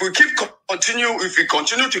 And if we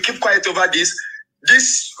continue to keep quiet over this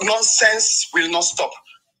nonsense will not stop.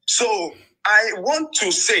 So I want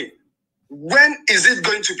to say, when is it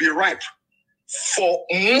going to be ripe for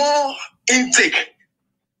more intake,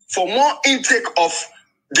 of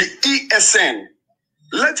the ESN.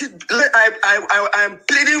 I am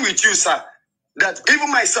pleading with you, sir, that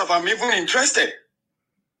even myself, I'm even interested.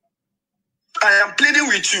 I am pleading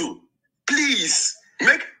with you. Please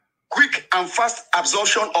make quick and fast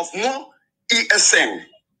absorption of more ESN.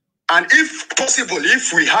 And if possible,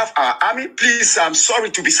 if we have our army, please, I'm sorry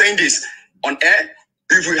to be saying this on air.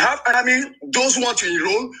 If we have an army, those who want to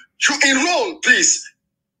enroll, should enroll, please.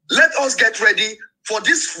 Let us get ready for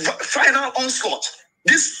this final onslaught.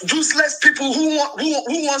 These useless people who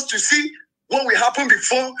wants to see what will happen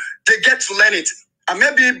before they get to learn it. And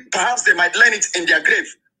maybe perhaps they might learn it in their grave.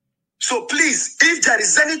 So please, if there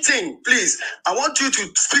is anything, please, I want you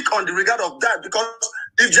to speak on the regard of that, because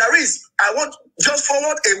if there is, I want just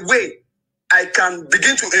forward a way I can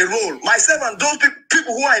begin to enroll myself and those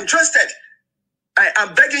people who are interested. I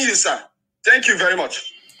am begging you, sir. Thank you very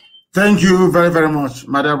much. Thank you very, very much,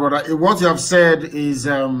 my dear brother. What you have said is,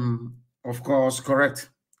 of course, correct.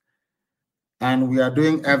 And we are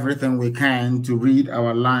doing everything we can to rid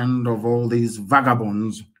our land of all these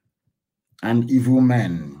vagabonds and evil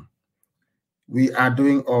men. We are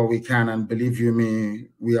doing all we can, and believe you me,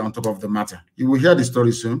 we are on top of the matter. You will hear the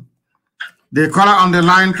story soon. The caller on the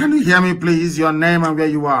line, can you hear me, please? Your name and where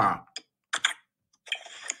you are.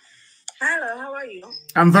 Hello, how are you?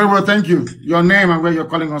 I'm very well, thank you. Your name and where you're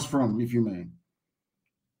calling us from, if you may.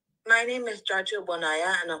 My name is Joshua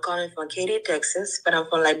Bonaya, and I'm calling from Katy, Texas, but I'm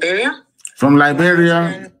from Liberia. From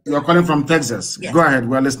Liberia, you're calling from Texas. Yes. Go ahead,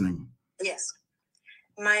 we're listening. Yes.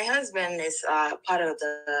 My husband is part of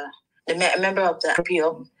the member of the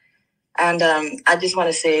IPO, and I just want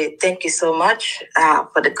to say thank you so much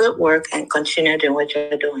for the good work, and continue doing what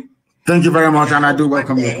you're doing. Thank you very much, and I do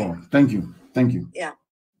welcome your call. Thank you. Thank you. Yeah.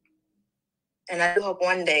 And I do hope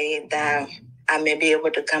one day that I may be able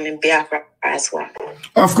to come in Biafra as well.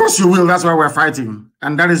 Of course you will. That's why we're fighting.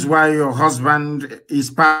 And that is why your husband is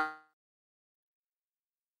part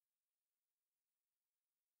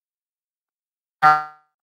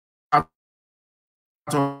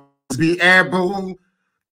to be able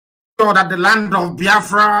so that the land of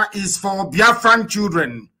Biafra is for Biafran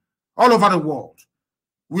children all over the world.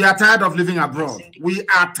 We are tired of living abroad. We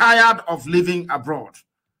are tired of living abroad.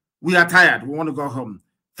 We are tired. We want to go home.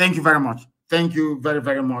 Thank you very much. Thank you very,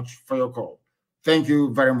 very much for your call. Thank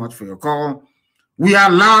you very much for your call. We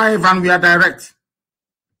are live and we are direct.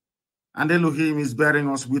 And Elohim is bearing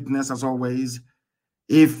us witness as always.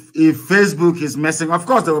 If Facebook is messing, of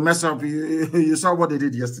course they will mess up. You saw what they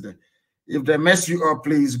did yesterday. If they mess you up,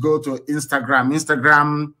 please go to Instagram.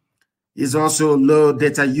 Instagram is also low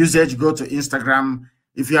data usage. Go to Instagram.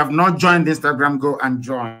 If you have not joined Instagram, go and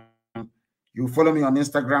join. You follow me on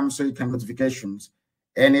Instagram so you can get notifications.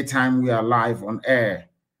 Anytime we are live on air,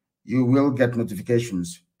 you will get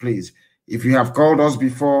notifications, please. If you have called us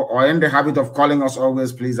before or in the habit of calling us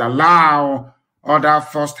always, please allow other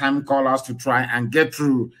first-time callers to try and get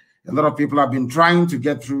through. A lot of people have been trying to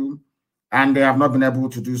get through and they have not been able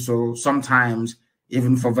to do so, sometimes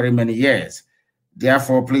even for very many years.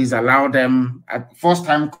 Therefore, please allow them at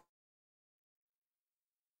first-time to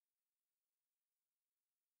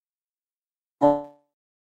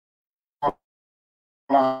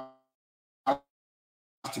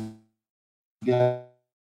get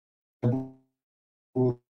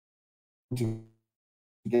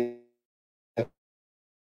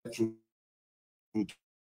through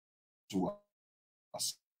to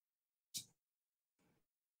us.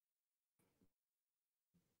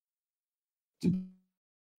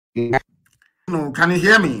 No, can you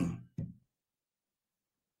hear me?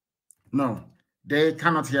 No, they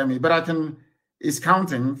cannot hear me, but I can. It's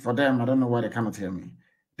counting for them. I don't know why they cannot hear me.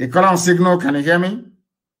 They call on signal. Can you hear me?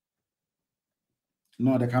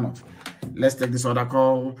 No, they cannot. Let's take this other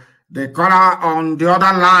call. The caller on the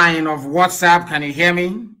other line of WhatsApp, can you hear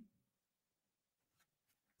me?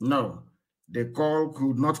 No, the call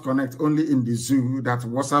could not connect. Only in the zoo that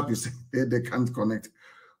WhatsApp is they can't connect.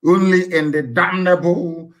 Only in the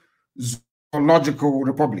damnable zoological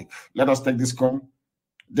republic. Let us take this call.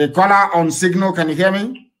 The caller on signal, can you hear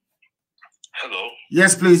me? Hello.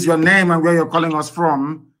 Yes, please. Your name and where you're calling us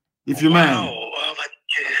from, if you may.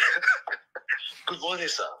 Good morning,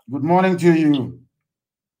 sir. Good morning to you.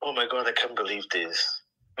 Oh my God, I can't believe this.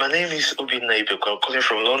 My name is Nnamdi Kanu. I'm calling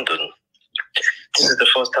from London. This is the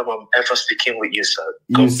first time I'm ever speaking with you, sir.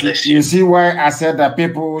 God bless you. You see why I said that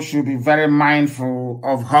people should be very mindful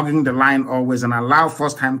of hugging the line always and allow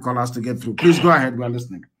first-time callers to get through. Please go ahead. We are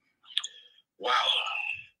listening. Wow.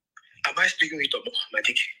 Am I speaking with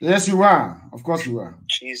Madik? Yes, you are. Of course you are.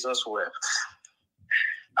 Jesus wept.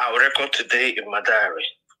 I'll record today in my diary.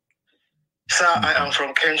 Sir, I am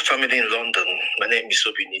from Kent family in London. My name is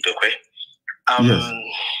Nnamdi Kanu. Yes.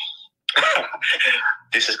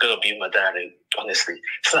 This is going to be my diary, honestly.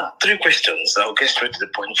 Sir, 3 questions. I'll get straight to the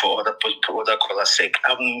point for other callers' sake.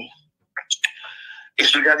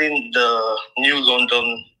 It's regarding the new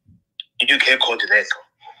London UK coordinator.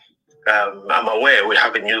 I'm aware we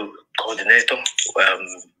have a new coordinator,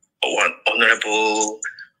 one Honorable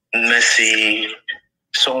Mazi,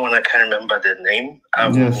 someone I can't remember the name.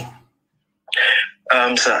 Yes.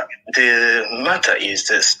 Sir, the matter is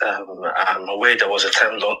this. I'm aware there was a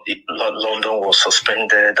time London was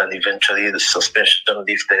suspended and eventually the suspension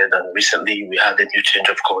lifted, and recently we had a new change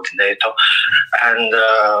of coordinator. And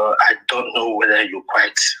I don't know whether you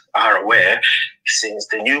quite are aware, since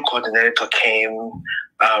the new coordinator came,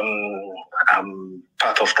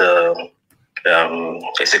 part of the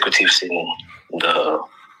executives in the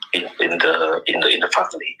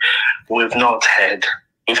family. We've not heard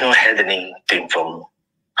anything from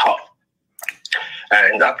her.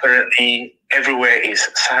 And apparently everywhere is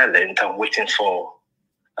silent and waiting for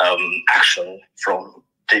action from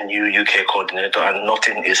the new UK coordinator, and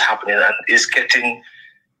nothing is happening. And it's getting,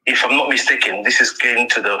 if I'm not mistaken, this is getting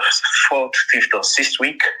to the 4th, 5th, or 6th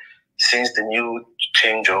week since the new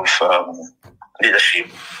change of leadership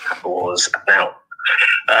was announced.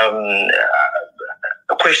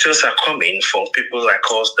 Questions are coming from people like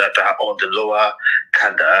us that are on the lower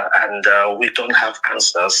cadre, and we don't have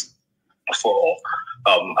answers for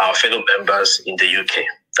our fellow members in the UK.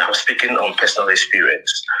 I'm speaking on personal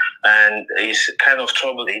experience, and it's kind of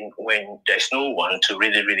troubling when there's no one to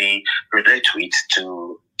really relate with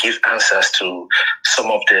to give answers to some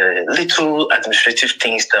of the little administrative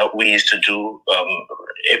things that we used to do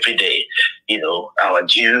every day. You know, our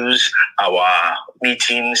dues, our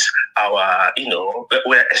meetings,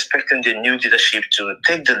 we're expecting the new leadership to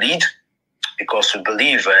take the lead, because we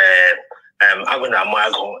believe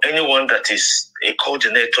anyone that is a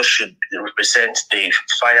coordinator should represent the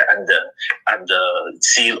fire and the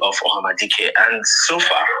zeal of Ohamadike. And so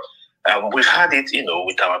far, we've had it,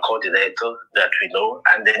 with our coordinator that we know,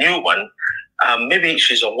 and the new one, maybe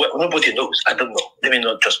she's on. Nobody knows. I don't know. Let me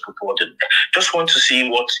not just put word in there. Just want to see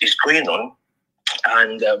what is going on,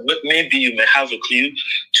 and maybe you may have a clue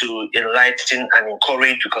to enlighten and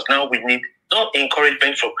encourage, because now we need not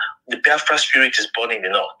encouragement from the Biafra spirit is burning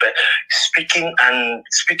enough, but speaking and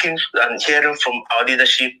hearing from our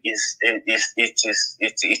leadership is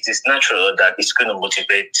natural that it's going to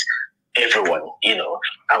motivate everyone.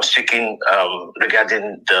 I'm speaking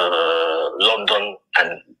regarding the London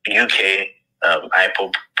and UK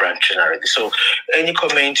IPOB branch generally. So any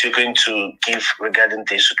comment you're going to give regarding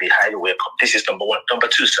this would be highly welcome. This is number 1. Number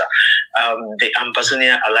 2, sir, the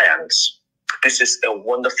Ambazonia Alliance. This is a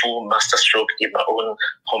wonderful masterstroke in my own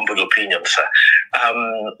humble opinion, sir.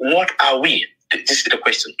 What are we? This is the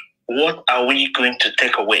question. What are we going to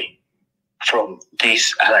take away from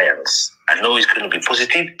this alliance? I know it's going to be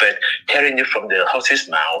positive, but hearing it from the horse's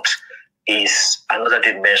mouth is another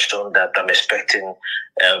dimension that I'm expecting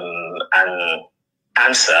an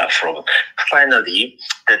answer from. Finally,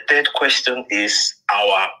 the 3rd question is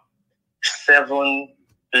our 7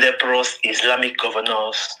 leprous Islamic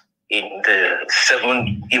governors in the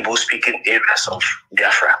 7 Igbo-speaking areas of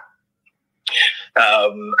Biafra.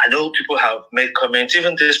 I know people have made comments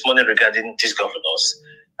even this morning regarding these governors.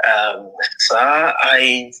 Sir,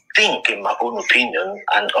 I think, in my own opinion,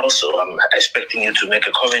 and also I'm expecting you to make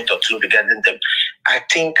a comment or two regarding them, I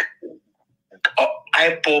think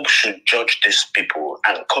IPOB should judge these people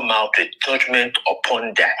and come out with judgment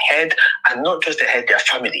upon their head, and not just their head, their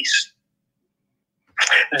families.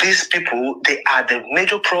 These people, they are the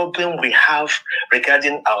major problem we have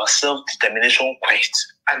regarding our self-determination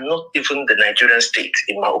quest, and not even the Nigerian state,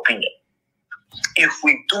 in my opinion. If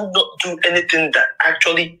we do not do anything that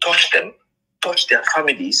actually touch them, touch their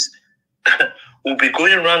families, we'll be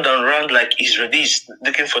going round and round like Israelis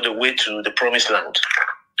looking for the way to the promised land.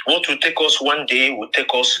 What will take us one day will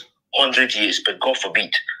take us 100 years, but God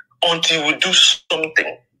forbid, until we do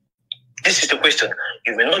something. This is the question.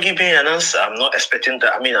 You may not give me an answer. I'm not expecting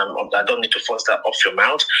that. I don't need to force that off your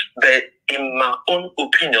mouth. But in my own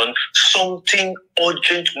opinion, something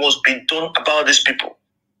urgent must be done about these people.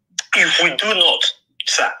 If we do not,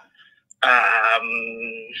 sir, I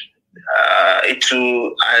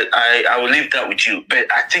will leave that with you. But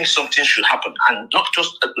I think something should happen, and not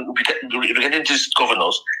just regarding these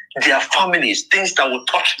governors, their families, things that will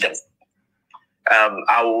touch them.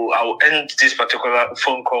 I will end this particular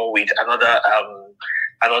phone call with another.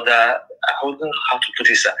 I don't know how to put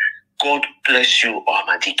this. God bless you,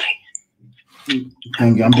 Ohamadike.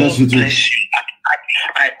 Thank you. God bless you too. Bless you.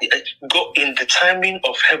 I go in the timing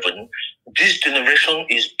of heaven. this generation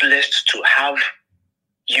is blessed to have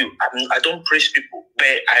you. I don't praise people, but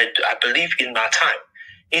I believe in my time.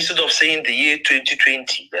 Instead of saying the year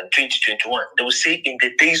 2020 and 2021, they will say in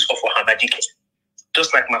the days of Ohamadike.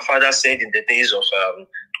 Just like my father said in the days of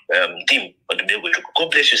Dim or the Middle.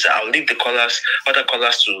 God bless you, sir. I'll leave the other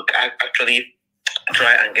callers to actually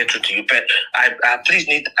try and get through to you. But I please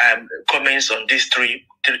need comments on these three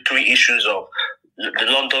issues of the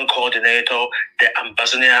London coordinator, the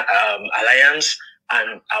Ambazonian Alliance,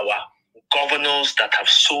 and our governors that have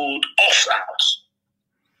sold us out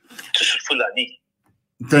to Fulani.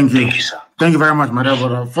 Thank you. Thank you, sir. Thank you very much, Madam.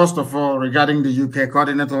 But first of all, regarding the UK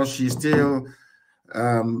coordinator, she's still,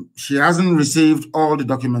 she hasn't received all the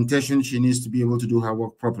documentation she needs to be able to do her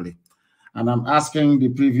work properly. And I'm asking the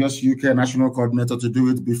previous UK national coordinator to do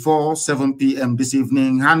it before 7 p.m. this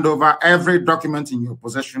evening. Hand over every document in your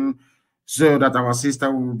possession so that our sister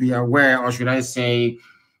will be aware, or should I say,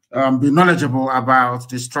 be knowledgeable about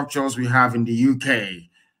the structures we have in the UK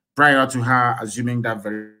prior to her assuming that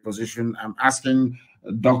very position. I'm asking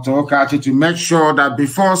Dr. Okachi to make sure that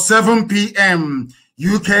before 7 p.m.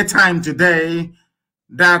 UK time today,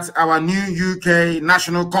 that our new UK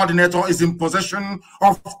national coordinator is in possession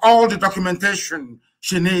of all the documentation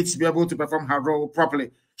she needs to be able to perform her role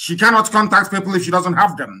properly. She cannot contact people if she doesn't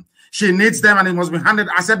have them. She needs them, and it must be handed,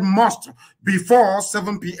 I said must, before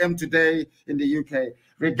 7 p.m. today in the UK.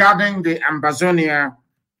 Regarding the Ambazonia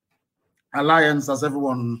Alliance, as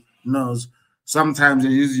everyone knows, sometimes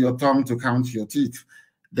you use your tongue to count your teeth.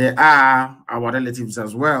 They are our relatives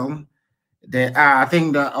as well. They are, I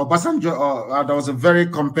think that Obasanjo, there was a very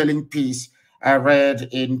compelling piece I read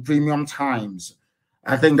in Premium Times.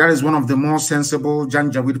 I think that is one of the more sensible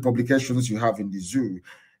Janjaweed publications you have in the zoo.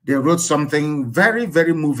 They wrote something very,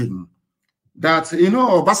 very moving. That, you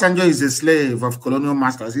know, Obasanjo is a slave of colonial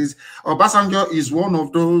masters. Obasanjo is one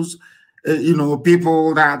of those, you know,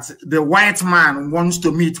 people that the white man wants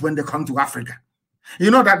to meet when they come to Africa. You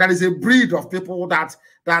know that there is a breed of people that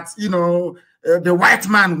you know, the white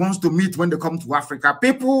man wants to meet when they come to Africa.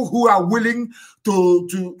 People who are willing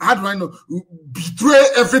to how do I know, betray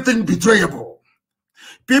everything betrayable.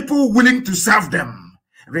 People willing to serve them,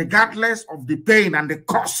 regardless of the pain and the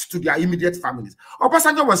cost to their immediate families.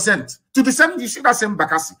 Obasanjo was sent to the same, you see that same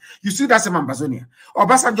Bakassi, you see that same Ambazonia.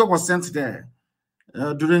 Obasanjo was sent there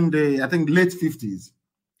during the, I think, late 50s,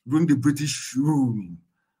 during the British rule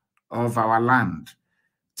of our land,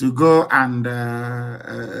 to go and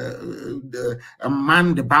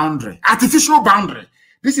man the boundary, artificial boundary.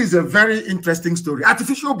 This is a very interesting story.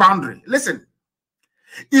 Artificial boundary. Listen,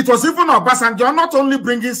 it was even Obasanjo not only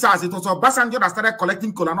bringing SARS, it was Obasanjo that started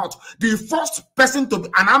collecting kola nut. The first person to be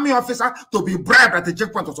an army officer to be bribed at a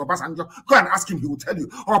checkpoint was Obasanjo. Go and ask him, he will tell you.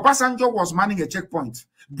 Obasanjo was manning a checkpoint,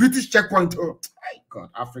 British checkpoint. Oh my God,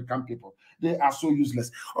 African people, they are so useless.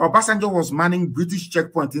 Obasanjo was manning British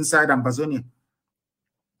checkpoint inside Ambazonia.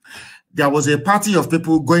 There was a party of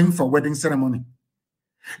people going for wedding ceremony.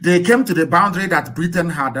 They came to the boundary that Britain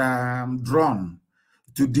had drawn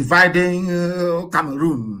to dividing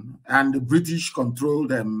Cameroon, and the British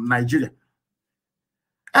controlled Nigeria.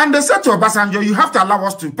 And they said to Obasanjo, you have to allow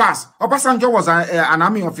us to pass. Obasanjo was an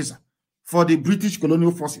army officer for the British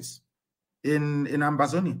colonial forces in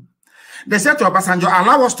Ambazonia. They said to Obasanjo,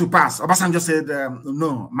 allow us to pass. Obasanjo said,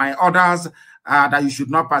 no, my orders are that you should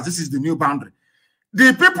not pass. This is the new boundary.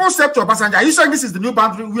 The people said to Obasanjo, are you saying this is the new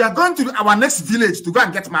boundary? We are going to our next village to go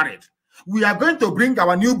and get married. We are going to bring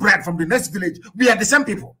our new bride from the next village. We are the same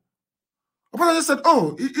people. Obasanjo said,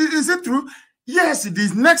 oh, is it true? Yes,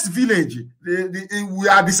 this next village, we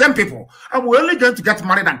are the same people. And we're only going to get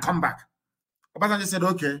married and come back. Obasanjo said,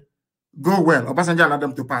 okay, go well. Obasanjo allowed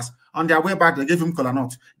them to pass. On their way back, they gave him kola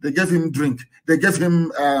nut. They gave him drink. They gave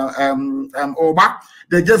him oba.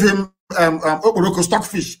 They gave him Okoro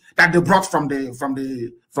stockfish that they brought from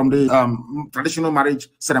the traditional marriage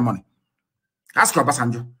ceremony. Ask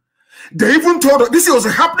Obasanjo. They even told, this was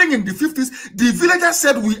happening in the 50s. The villagers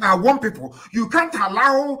said, we are one people. You can't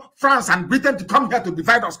allow France and Britain to come here to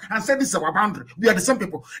divide us and say this is our boundary. We are the same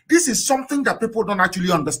people. This is something that people don't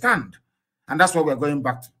actually understand. And that's what we're going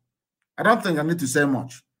back to. I don't think I need to say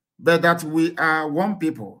much, but that we are one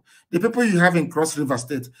people. The people you have in Cross River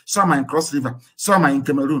State, some are in Cross River, some are in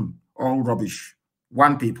Cameroon, all rubbish.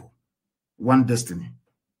 One people, one destiny,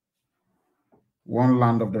 one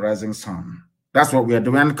land of the rising sun. That's what we are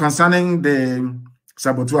doing. And concerning the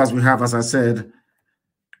saboteurs we have, as I said,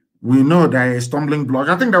 we know there is a stumbling block.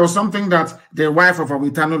 I think there was something that the wife of our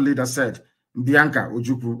eternal leader said, Bianca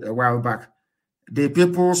Ojukwu, a while back. The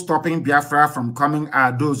people stopping Biafra from coming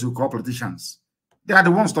are those who call politicians. They are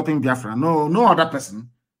the ones stopping Biafra. No other person.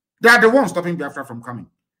 They are the ones stopping Biafra from coming.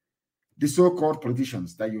 the so-called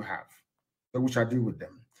politicians that you have. So we shall deal with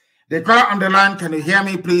them. The caller on the line, can you hear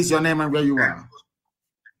me, please? Your name and where you are.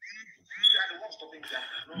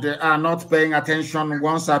 They are not paying attention.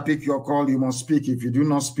 Once I pick your call, you must speak. If you do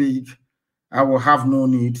not speak, I will have no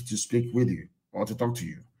need to speak with you or to talk to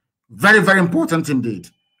you. Very, very important indeed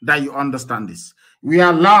that you understand this. We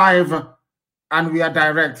are live and we are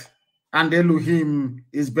direct, and Elohim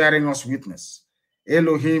is bearing us witness.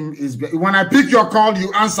 Elohim is... When I pick your call,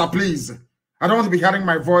 you answer, please. I don't want to be hearing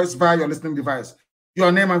my voice via your listening device.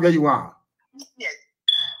 Your name and where you are. Yes.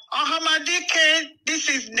 Ohamadike, this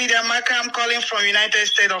is Nida Maka. I'm calling from United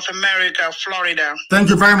States of America, Florida. Thank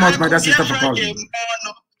you very much, my dear sister, for calling.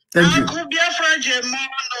 Thank you.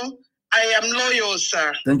 I am loyal,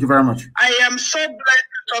 sir. Thank you very much. I am so blessed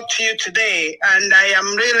to talk to you today, and I am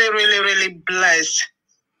really, really, really blessed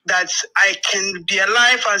that I can be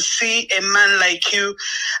alive and see a man like you.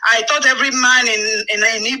 I thought every man in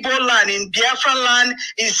Igbo land, in Biafra land,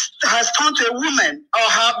 has turned to a woman, or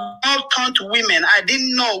have all turned to women. I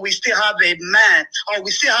didn't know we still have a man, or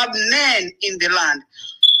we still have men in the land.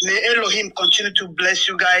 May Elohim continue to bless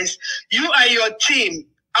you guys. You and your team,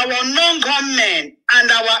 our non-government and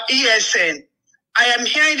our ESN. I am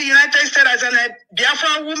here in the United States as a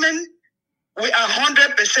Biafra woman. We are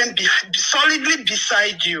 100% solidly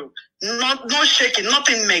beside you. No shaking,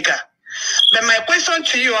 nothing mega. But my question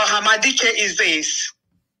to you, Hamadike, is this.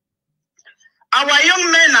 Our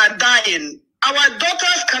young men are dying. Our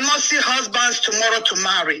daughters cannot see husbands tomorrow to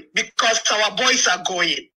marry because our boys are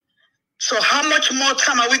going. So how much more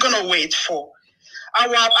time are we going to wait for?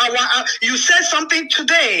 You said something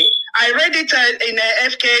today. I read it in a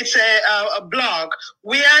FK's blog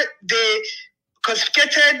where they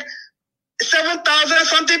confiscated 7,000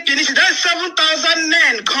 something finished. That's 7,000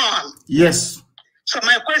 men gone. Yes. So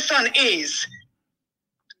my question is,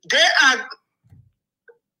 they are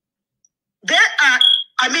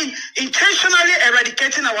intentionally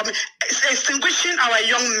eradicating our men, extinguishing our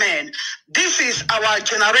young men. This is our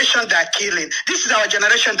generation they're killing. This is our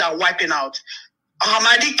generation they're wiping out.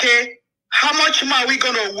 Hamadike, how much more are we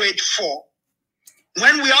going to wait for?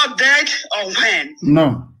 When we are dead or when?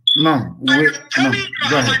 No. Wait, no.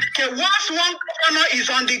 Go ahead. Once one governor is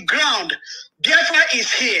on the ground, Biafra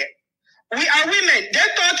is here. We are women. They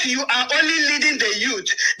thought you are only leading the youth.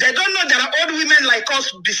 They don't know there are old women like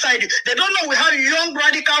us beside you. They don't know we have young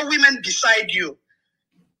radical women beside you.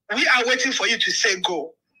 We are waiting for you to say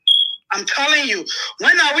go. I'm telling you,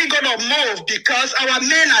 when are we going to move? Because our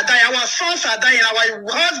men are dying, our sons are dying, our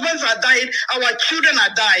husbands are dying, our children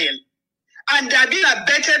are dying. And they are being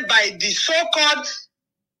abetted by the so-called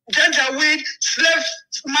Janjaweed slave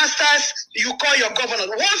masters you call your governor.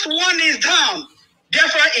 Once one is down,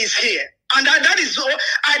 Biafra is here. And that is all.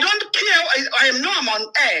 I don't care. I know I'm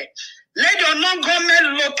on air. Let your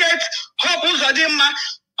non-government locate Hopu Zodima,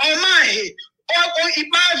 Omahi, or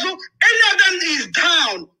Ibazu. Any of them is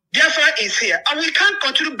down. Biafra is here. And we can't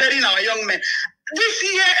continue burying our young men. This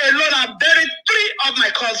year alone, I buried 3 of my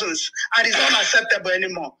cousins. And it's unacceptable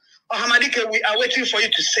anymore. Hamadike, we are waiting for you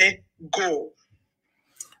to say go.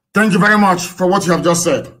 Thank you very much for what you have just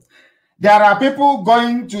said. There are people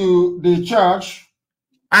going to the church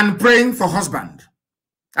and praying for husband.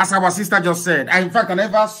 As our sister just said. In fact, I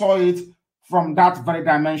never saw it from that very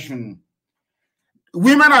dimension.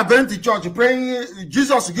 Women are going to church praying,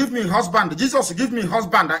 Jesus, give me husband. Jesus, give me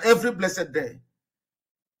husband every blessed day.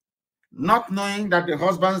 Not knowing that the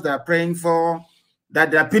husbands they are praying for,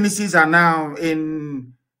 that their penises are now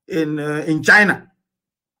in China.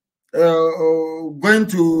 Going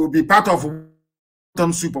to be part of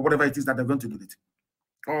mutton soup or whatever it is that they're going to do it,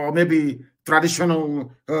 or maybe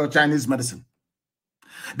traditional Chinese medicine.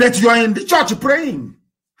 That you are in the church praying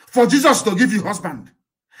for Jesus to give you husband.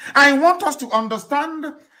 I want us to understand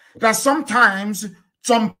that sometimes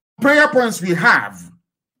some prayer points we have,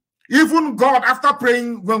 even God, after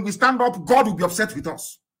praying, when we stand up, God will be upset with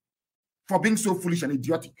us for being so foolish and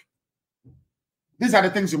idiotic. These are the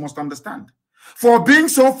things you must understand. For being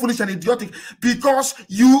so foolish and idiotic, because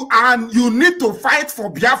you need to fight for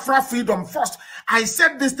Biafra freedom first. I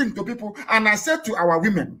said this thing to people, and I said to our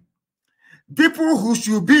women, people who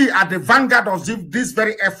should be at the vanguard of this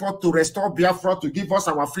very effort to restore Biafra, to give us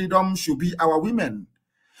our freedom, should be our women.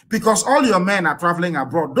 Because all your men are traveling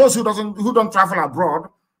abroad. Those who don't travel abroad,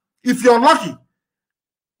 if you're lucky,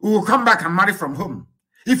 we will come back and marry from home.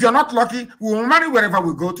 If you're not lucky, we will marry wherever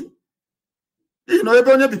we go to. You know,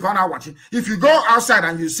 if you go outside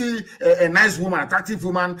and you see a nice woman, attractive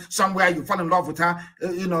woman, somewhere you fall in love with her,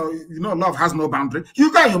 you know, love has no boundary.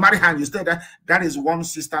 You go, you marry her and you stay there. That is one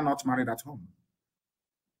sister not married at home.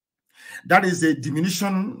 That is a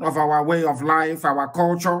diminution of our way of life, our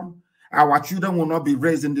culture, Our children will not be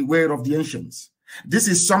raised in the way of the ancients. This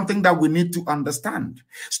is something that we need to understand.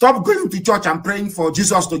 Stop going to church and praying for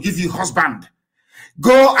Jesus to give you a husband.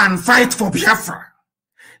 Go and fight for Biafra.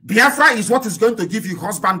 Biafra is what is going to give you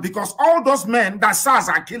husband, because all those men that SARS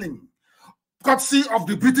are killing, courtesy of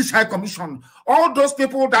the British High Commission, all those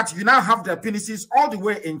people that you now have their penises all the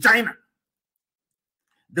way in China,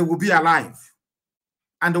 they will be alive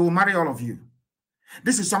and they will marry all of you.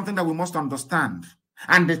 This is something that we must understand.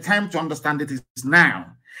 And the time to understand it is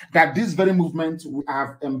now. That this very movement we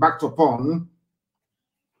have embarked upon,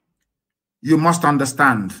 you must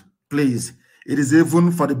understand, please. It is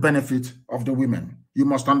even for the benefit of the women. You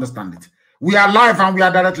must understand it. We are live and we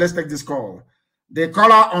are direct. Let's take this call. The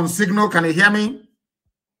caller on signal, can you hear me?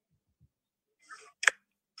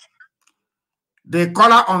 The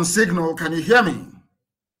caller on signal, can you hear me?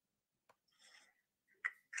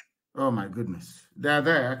 Oh my goodness. They're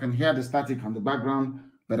there. I can hear the static on the background,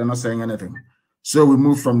 but they're not saying anything. So we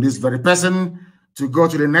move from this very person to go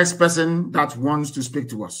to the next person that wants to speak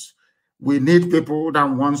to us. We need people that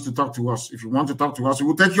wants to talk to us. If you want to talk to us, we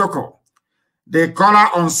will take your call. The caller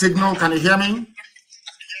on signal, can you hear me?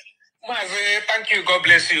 Mazi, thank you. God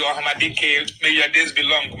bless you. May your days be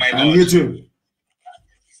long, my Lord. And you too.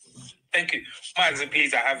 Thank you. Mazi,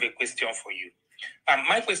 please, I have a question for you.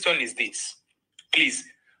 My question is this. Please,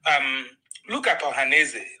 look at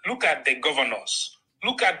Ohaneze. Look at the governors.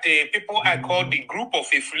 Look at the people I call the group of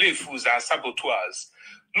Efulefus and saboteurs.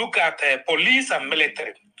 Look at police and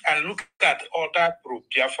military. And look at other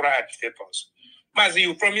pro-Biafra agitators. Mazi,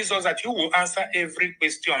 you promised us that you will answer every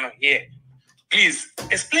question here. Please,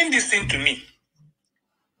 explain this thing to me.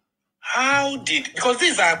 Because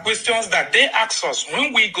these are questions that they ask us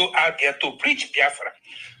when we go out there to preach Biafra.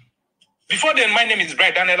 Before then, my name is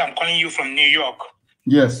Brian Daniel. I'm calling you from New York.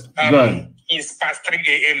 Yes, right. It's past 3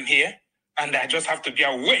 a.m. here. And I just have to be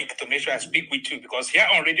awake to make sure I speak with you, because here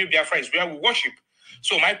on Radio Biafra is where we worship.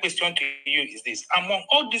 So my question to you is this. Among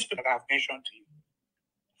all these people that I have mentioned to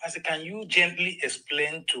you, can you gently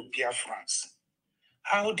explain to Biafrans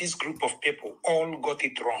how this group of people all got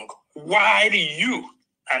it wrong, while you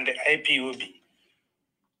and the IPOB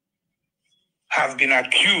have been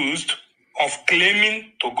accused of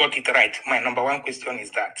claiming to got it right? My number one question is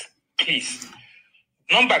that. Please.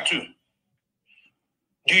 Number two,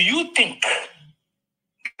 do you think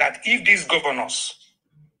that if these governors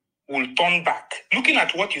will turn back, looking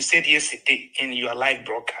at what you said yesterday in your live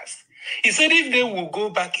broadcast, he said if they will go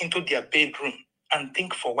back into their bedroom and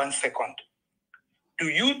think for 1 second, do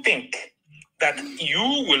you think that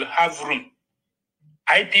you will have room,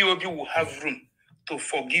 IPOB will have room to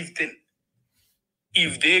forgive them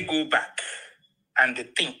if they go back and they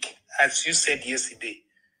think, as you said yesterday?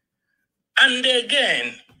 And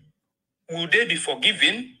again, will they be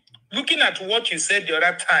forgiven? Looking at what you said the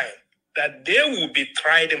other time, that they will be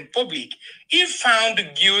tried in public. If found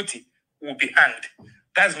guilty, will be hanged.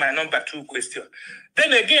 That's my number two question.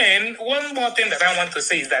 Then again, one more thing that I want to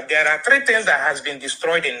say is that there are 3 things that has been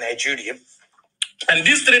destroyed in Nigeria. And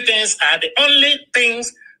these 3 things are the only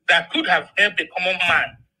things that could have helped the common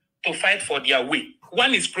man to fight for their way.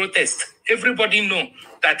 One is protest. Everybody know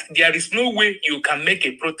that there is no way you can make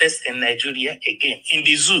a protest in Nigeria again. In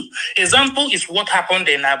the zoo. Example is what happened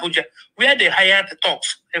in Abuja, where they hired the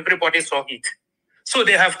talks. Everybody saw it. So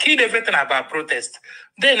they have killed everything about protest.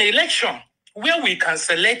 Then election, where we can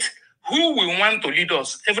select who we want to lead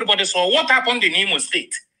us. Everybody saw what happened in Imo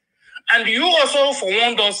State. And you also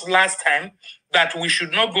warned us last time that we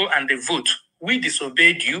should not go and vote. We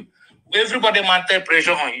disobeyed you. Everybody mounted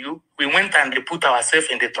pressure on you. We went and put ourselves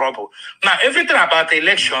in the trouble. Now, everything about the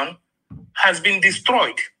election has been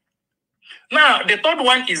destroyed. Now, the third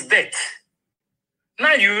one is death.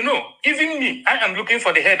 Now, you know, even me, I am looking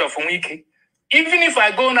for the head of Nwike. Even if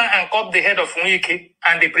I go now and cut the head of Nwike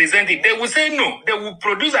and they present it, they will say no. They will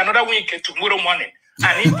produce another Nwike tomorrow morning.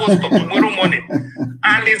 And he post tomorrow morning.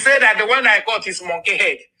 And they say that the one I got is monkey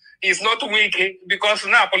head. It's not Nwike, because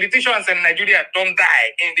now politicians in Nigeria don't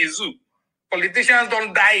die in the zoo. Politicians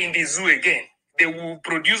don't die in the zoo again. They will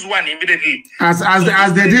produce one immediately. As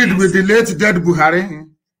they did with the late dead Buhari,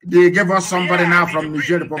 they gave us somebody now from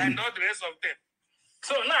Niger Republic. And not the rest of them.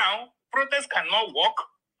 So now, protest cannot work.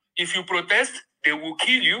 If you protest, they will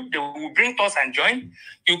kill you. They will bring us and join.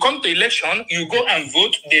 You come to election, you go and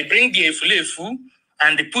vote. They bring the Efulefu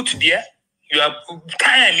and they put there. Your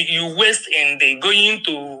time you waste in the going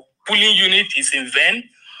to polling unit is in vain.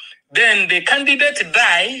 Then the candidate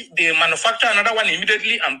die, they manufacture another one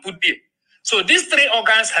immediately and put there. So these 3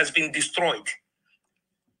 organs has been destroyed.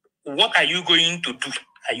 What are you going to do?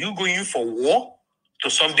 Are you going for war to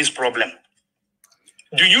solve this problem?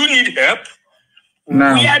 Do you need help?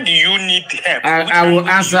 Now, where do you need help?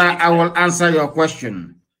 I will answer your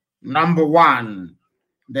question. Number one,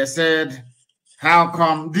 they said, how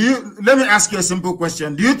come? Let me ask you a simple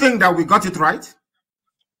question. Do you think that we got it right?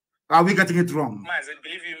 Are we getting it wrong? Mazi,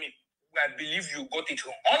 believe you me, I believe you got it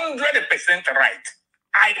 100% right.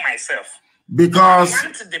 I myself. Because I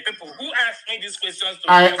want the people who ask me these questions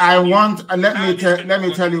to let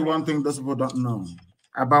me tell you one thing those people don't know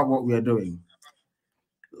about what we are doing.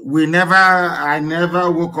 I never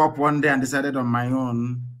woke up one day and decided on my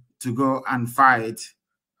own to go and fight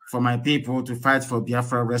for my people, to fight for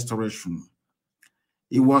Biafra restoration.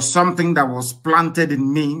 It was something that was planted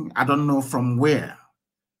in me, I don't know from where.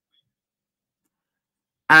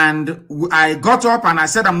 And I got up and I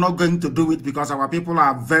said, I'm not going to do it because our people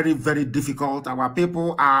are very, very difficult. Our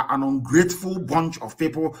people are an ungrateful bunch of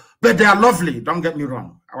people, but they are lovely. Don't get me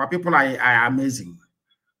wrong. Our people are amazing.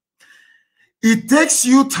 It takes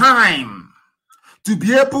you time to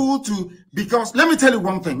be able to, because let me tell you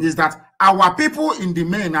one thing is that our people in the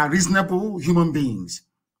main are reasonable human beings.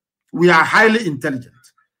 We are highly intelligent.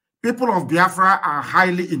 People of Biafra are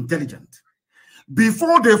highly intelligent.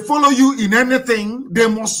 Before they follow you in anything, they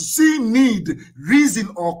must see need, reason,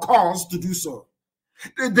 or cause to do so.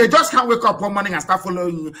 They just can't wake up one morning and start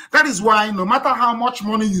following you. That is why no matter how much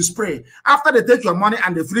money you spray, after they take your money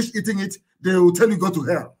and they finish eating it, they will tell you go to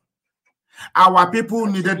hell. Our people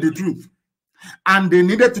needed the truth. And they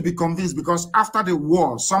needed to be convinced because after the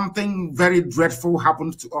war, something very dreadful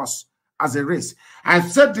happened to us as a race.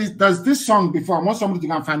 I've said this, there's this song before. I want somebody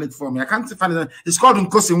to find it for me. I can't find it. It's called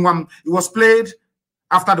Nkosinwam. It was played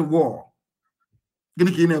after the war.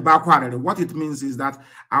 What it means is that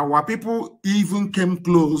our people even came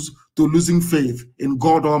close to losing faith in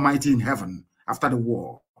God Almighty in heaven after the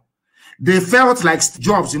war. They felt like Steve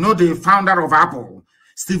Jobs, the founder of Apple.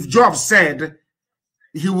 Steve Jobs said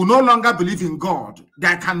he will no longer believe in God.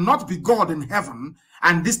 There cannot be God in heaven,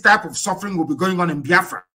 and this type of suffering will be going on in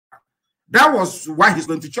Biafra. That was why he's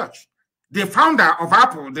going to church. The founder of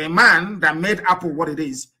Apple, the man that made Apple what it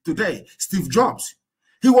is today, Steve Jobs,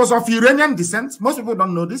 he was of Iranian descent. Most people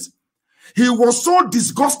don't know this. He was so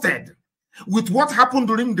disgusted with what happened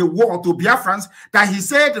during the war to Biafrans that he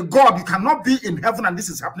said, God, you cannot be in heaven and this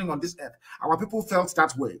is happening on this earth. Our people felt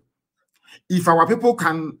that way. If our people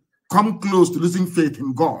can come close to losing faith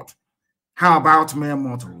in God, how about mere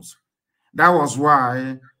mortals? That was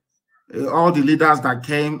why all the leaders that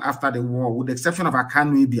came after the war, with the exception of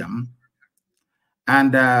Akanu Ibiam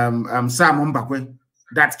and Sam Mbakwe,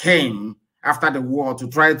 that came after the war to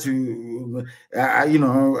try to,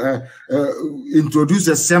 introduce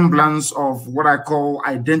a semblance of what I call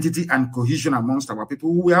identity and cohesion amongst our people,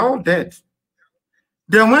 who were all dead.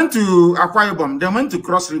 They went to Akwa Ibom, they went to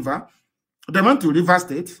Cross River, they went to River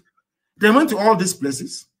State, they went to all these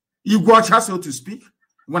places, Iguacha, so to speak.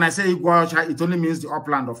 When I say Iguacha, it only means the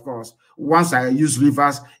upland, of course. Once I use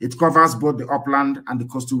rivers, it covers both the upland and the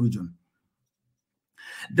coastal region.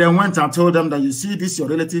 They went and told them that, you see, these your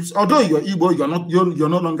relatives, although you're Igbo, you're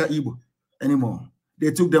no longer Igbo anymore.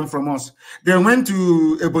 They took them from us. They went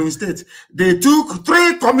to Ebonyi State. They took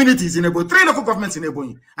 3 communities in Ebonyi, 3 local governments in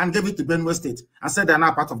Ebonyi, and gave it to Benue State and said they're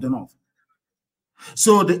now part of the North.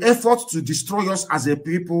 So the effort to destroy us as a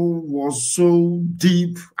people was so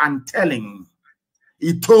deep and telling.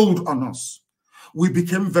 It told on us. We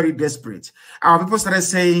became very desperate. Our people started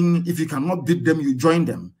saying, if you cannot beat them, you join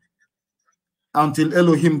them. Until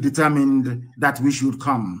Elohim determined that we should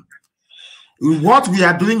come. What we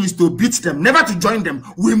are doing is to beat them, never to join them.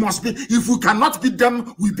 We must be, if we cannot beat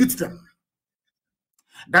them, we beat them.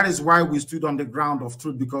 That is why we stood on the ground of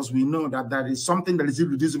truth, because we know that there is something that is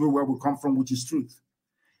irreducible where we come from, which is truth.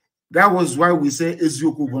 That was why we say,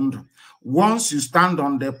 Ezioku Bondo. Once you stand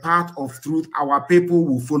on the path of truth, our people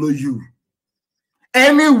will follow you.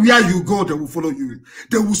 Anywhere you go, they will follow you.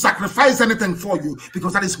 They will sacrifice anything for you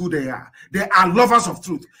because that is who they are. They are lovers of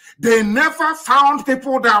truth. They never found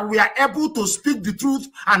people that were able to speak the truth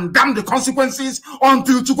and damn the consequences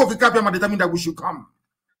until Chukwuka determined that we should come.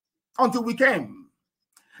 Until we came.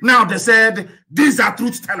 Now they said, these are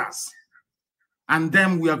truth tellers. And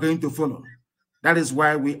then we are going to follow. That is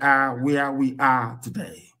why we are where we are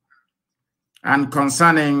today. And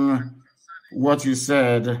concerning what you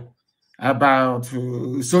said about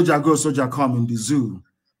soldier go, soldier come in the zoo.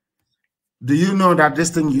 Do you know that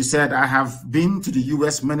this thing you said, I have been to the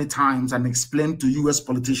US many times and explained to US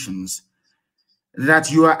politicians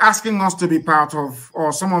that you are asking us to be part of,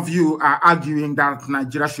 or some of you are arguing that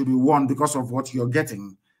Nigeria should be won because of what you're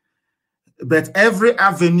getting. But every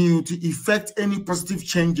avenue to effect any positive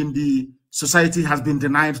change in the society has been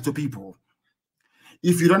denied to people.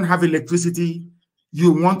 If you don't have electricity,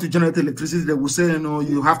 You want to generate electricity, they will say, no,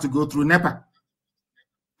 you have to go through NEPA.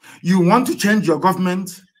 You want to change your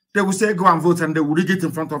government, they will say, go and vote, and they will rig it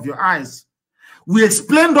in front of your eyes. We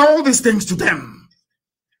explained all these things to them.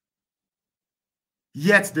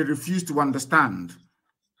 Yet they refused to understand.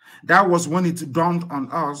 That was when it dawned on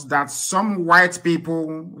us that some white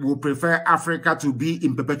people will prefer Africa to be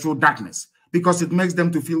in perpetual darkness because it makes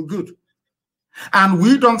them to feel good. And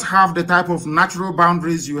we don't have the type of natural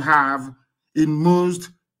boundaries you have in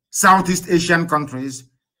most Southeast Asian countries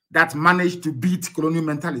that manage to beat colonial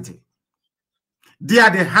mentality. There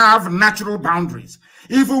they have natural boundaries.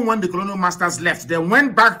 Even when the colonial masters left, they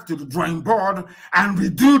went back to the drawing board and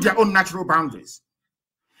redrew their own natural boundaries.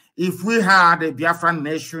 If we had a Biafran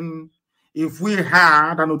nation, if we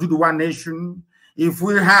had an Oduduwa nation, if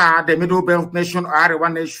we had a Middle Belt nation or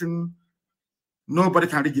Arewa nation, nobody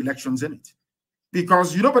can rig elections in it.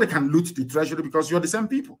 Because nobody can loot the treasury because you're the same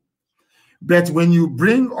people. But when you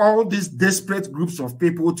bring all these desperate groups of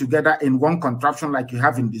people together in one contraption like you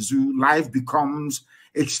have in the zoo, life becomes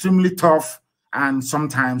extremely tough and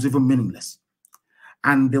sometimes even meaningless.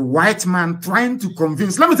 And the white man trying to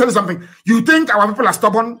convince, let me tell you something, you think our people are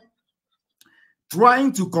stubborn?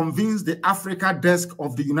 Trying to convince the Africa desk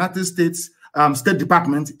of the United States State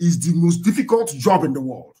Department is the most difficult job in the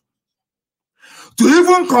world. To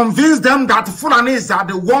even convince them that Fulanis are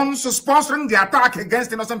the ones sponsoring the attack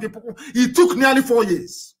against innocent people, it took nearly 4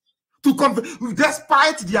 years to convince,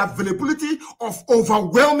 despite the availability of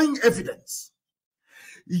overwhelming evidence.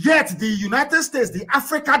 Yet the United States, the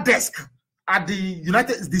Africa desk at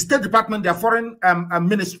the State Department, their foreign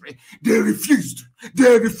ministry, they refused.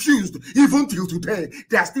 They refused. Even till today,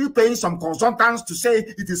 they are still paying some consultants to say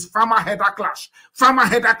it is farmer-header clash.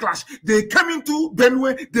 Farmer-header clash. They came into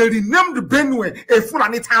Benue. They renamed Benue a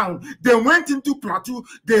Fulani town. They went into Plateau.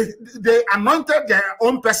 They anointed their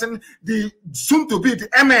own person, the soon-to-be the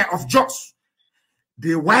emir of Jos.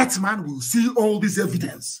 The white man will see all this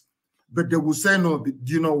evidence, but they will say no. Do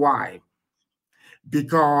you know why?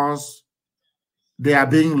 Because they are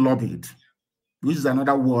being lobbied, which is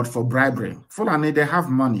another word for bribery. Fulani, they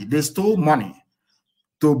have money. They stole money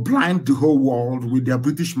to blind the whole world with their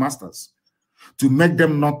British masters, to make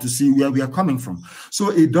them not to see where we are coming from.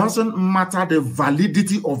 So it doesn't matter the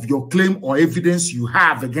validity of your claim or evidence you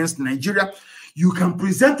have against Nigeria. You can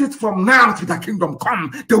present it from now to the kingdom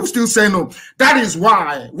come. They will still say no. That is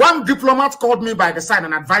why one diplomat called me by the side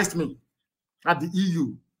and advised me at the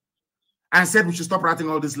EU and said we should stop writing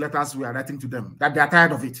all these letters we are writing to them, that they are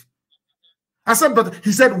tired of it. I said, but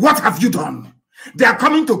he said, what have you done? They are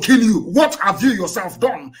coming to kill you. What have you yourself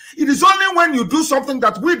done? It is only when you do something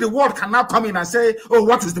that we, the world, can now come in and say, oh,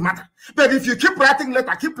 what is the matter? But if you keep writing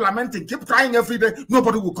letters, keep lamenting, keep trying every day,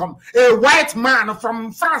 nobody will come. A white man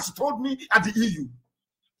from France told me at the EU,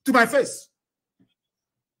 to my face.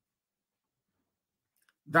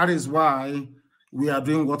 That is why we are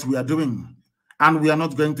doing what we are doing. And we are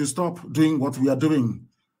not going to stop doing what we are doing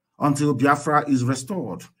until Biafra is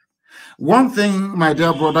restored. One thing, my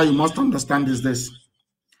dear brother, you must understand is this.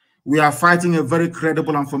 We are fighting a very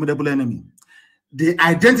credible and formidable enemy. The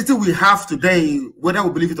identity we have today, whether we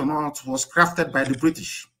believe it or not, was crafted by the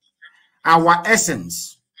British. Our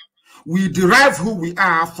essence, we derive who we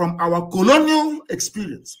are from our colonial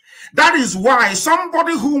experience. That is why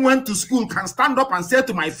somebody who went to school can stand up and say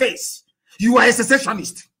to my face, you are a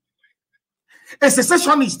secessionist. A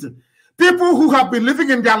secessionist. People who have been living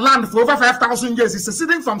in their land for over 5,000 years is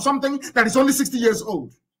seceding from something that is only 60 years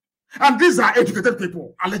old. And these are educated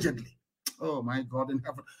people, allegedly. Oh my God in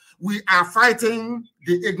heaven. We are fighting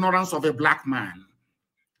the ignorance of a black man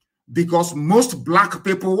because most black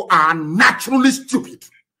people are naturally stupid.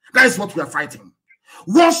 That is what we are fighting.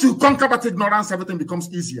 Once you conquer that ignorance, everything becomes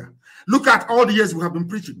easier. Look at all the years we have been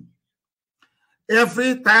preaching.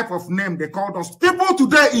 Every type of name they called us. People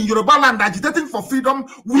today in Yoruba land agitating for freedom,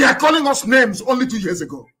 we are calling us names only 2 years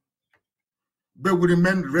ago. But we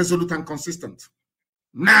remain resolute and consistent.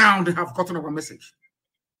 Now they have gotten our message.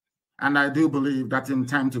 And I do believe that in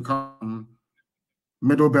time to come,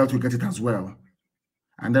 Middle Belt will get it as well.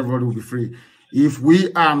 And everybody will be free. If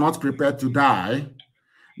we are not prepared to die,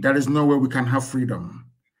 there is no way we can have freedom.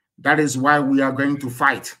 That is why we are going to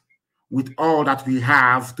fight with all that we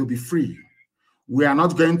have to be free. We are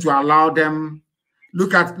not going to allow them.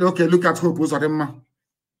 Look at Hope Uzodinma,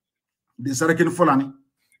 the Sarkin Fulani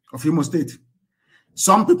of Imo State.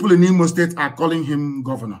 Some people in Imo State are calling him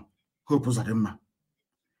Governor Hope Uzodinma.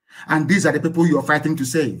 And these are the people you are fighting to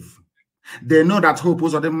save. They know that Hope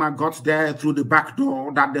Uzodinma got there through the back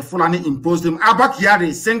door, that the Fulani imposed him. Abba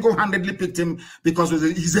Kyari single-handedly picked him because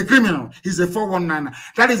he's a criminal. He's a 419.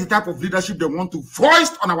 That is the type of leadership they want to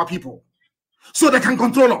foist on our people. so they can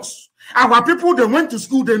control us. Our people, they went to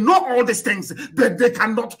school, they know all these things, but they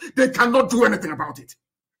cannot do anything about it.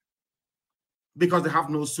 Because they have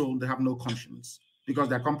no soul, they have no conscience, because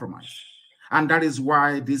they're compromised. And that is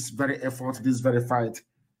why this very effort, this very fight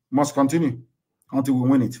must continue until we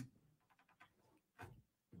win it.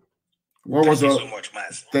 Thank you so much,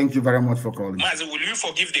 Mazi. Thank you very much for calling. Mazi, will you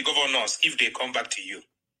forgive the governors if they come back to you?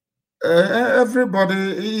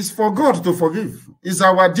 Everybody is for God to forgive. It's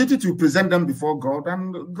our duty to present them before God,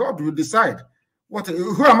 and God will decide.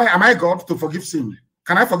 Who am I? Am I God to forgive sin?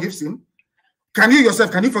 Can I forgive sin? Can you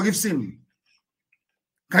yourself, can you forgive sin?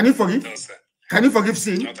 Can you forgive? No, sir. Can you forgive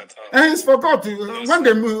sin? Not at all. And it's for God to, when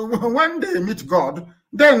they meet God,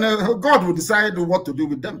 then God will decide what to do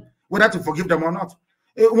with them, whether to forgive them or not.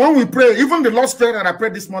 When we pray, even the Lord's Prayer that I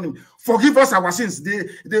prayed this morning, forgive us our sins.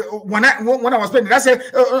 When I was praying, I said,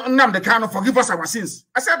 Nnamdi Kanu, forgive us our sins.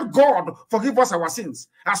 I said, God, forgive us our sins,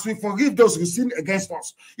 as we forgive those who sin against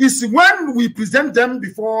us. It's when we present them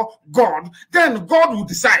before God, then God will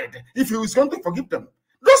decide if He is going to forgive them.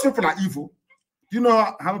 Those people are evil. Do you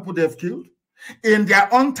know how many people they have killed? In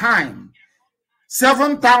their own time,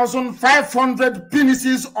 7,500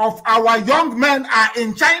 penises of our young men are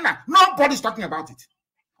in China. Nobody's talking about it.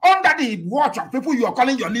 Under the watch of people you are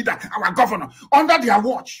calling your leader, our governor, under their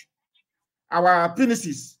watch, our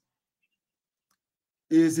penises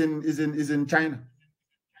is in China.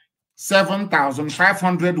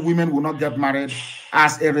 7,500 women will not get married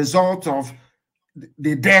as a result of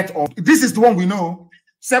the death of. This is the one we know.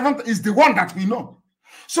 7th is the one that we know.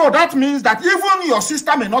 So that means that even your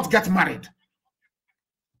sister may not get married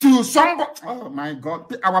to somebody. Oh my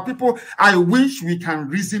God, our people, I wish we can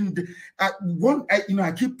reason. I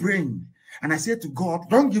keep praying and I say to God,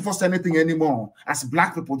 don't give us anything anymore as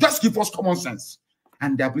black people. Just give us common sense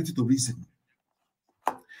and the ability to reason.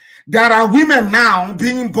 There are women now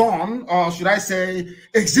being born, or should I say,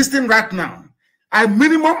 existing right now. A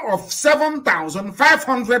minimum of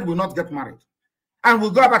 7,500 will not get married. And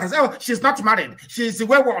we'll go back and say, oh, she's not married. She's a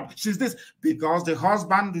wayward. She's this. Because the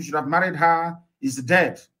husband who should have married her is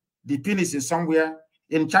dead. The penis is somewhere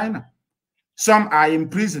in China. Some are in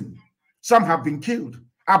prison. Some have been killed,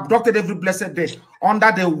 abducted every blessed day,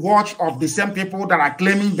 under the watch of the same people that are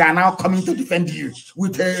claiming they are now coming to defend you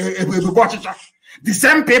with the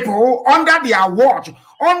same people under their watch,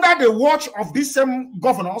 under the watch of these same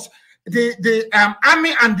governors. The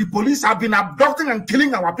army and the police have been abducting and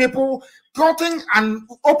killing our people, cutting and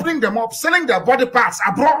opening them up, selling their body parts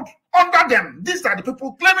abroad. Under them, these are the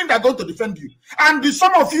people claiming they're going to defend you. And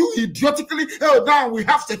some of you idiotically, oh, now we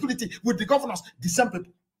have security with the governors, the same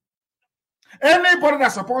people. Anybody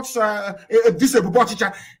that supports this Igbo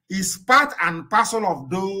teacher is part and parcel of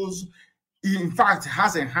those, in fact,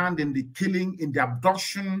 has a hand in the killing, in the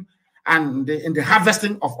abduction, and in the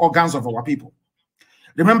harvesting of organs of our people.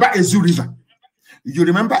 Remember Ezu River. You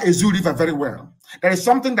remember Ezu River very well. There is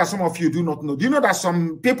something that some of you do not know. Do you know that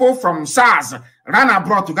some people from SARS ran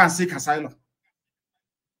abroad to go and seek asylum?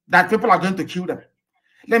 That people are going to kill them.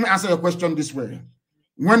 Let me answer your question this way.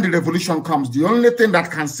 When the revolution comes, the only thing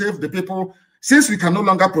that can save the people, since we can no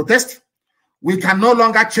longer protest, we can no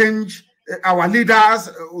longer change our leaders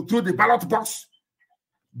through the ballot box,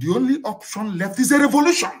 the only option left is a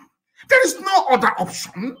revolution. There is no other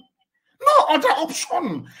option. No other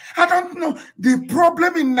option. I don't know. The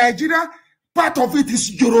problem in Nigeria, part of it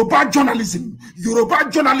is Yoruba journalism.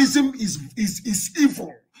 Yoruba journalism is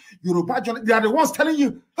evil. Yoruba journalism, they are the ones telling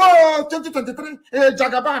you, oh, 2023,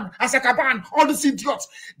 Jagaban, Asakaban, all these idiots.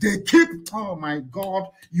 They keep, oh my God,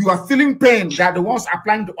 you are feeling pain. They are the ones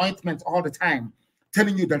applying the ointment all the time,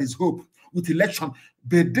 telling you there is hope with election.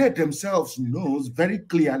 But they themselves knows very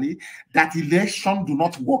clearly that election do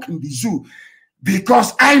not work in the zoo.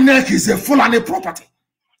 Because INEC is a Fulani property.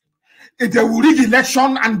 If they will rig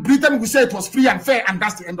election and Britain will say it was free and fair, and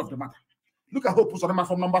that's the end of the matter. Look at Hope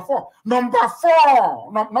from number 4. Number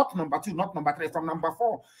 4, not number 2, not number 3, from number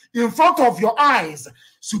 4. In front of your eyes,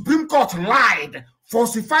 Supreme Court lied,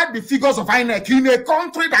 falsified the figures of INEC in a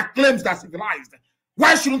country that claims they're civilized.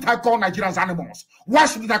 Why shouldn't I call Nigerians animals? Why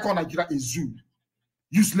shouldn't I call Nigeria a zoo?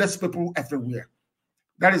 Useless people everywhere.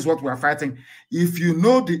 That is what we are fighting. If you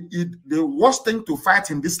know the worst thing to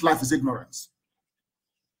fight in this life is ignorance.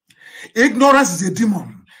 Ignorance is a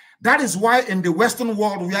demon. That is why in the Western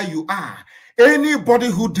world where you are,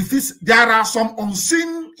 anybody who defeats, there are some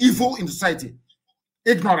unseen evil in society.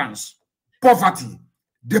 Ignorance, poverty,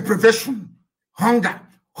 deprivation, hunger,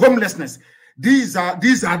 homelessness. They are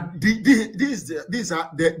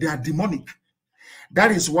demonic.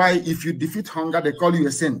 That is why if you defeat hunger, they call you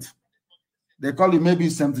a saint. They call you maybe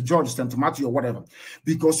St. George, St. Matthew, or whatever,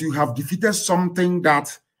 because you have defeated something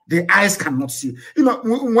that The eyes cannot see. You know,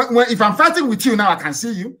 if I'm fighting with you now, I can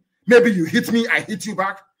see you. Maybe you hit me, I hit you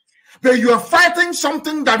back. But you are fighting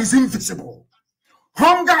something that is invisible.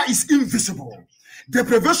 Hunger is invisible.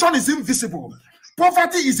 Deprivation is invisible.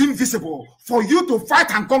 Poverty is invisible. For you to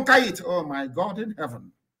fight and conquer it, oh my God in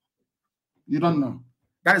heaven. You don't know.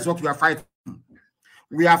 That is what we are fighting.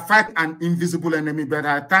 We are fighting an invisible enemy, but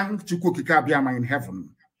I thank Chukwukika Biama in heaven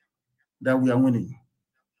that we are winning.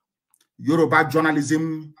 Yoruba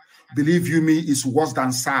journalism, believe you me, is worse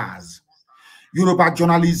than SARS. Yoruba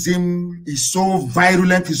journalism is so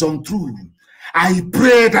virulent, it's untrue. I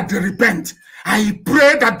pray that they repent. I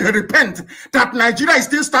pray that they repent. That Nigeria is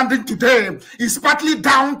still standing today is partly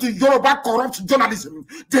down to Yoruba corrupt journalism.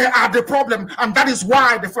 They are the problem, and that is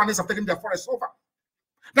why the Fulanis have taken their forest over.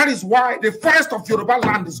 That is why the forest of Yoruba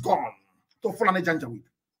land is gone to Fulani Janjaweed.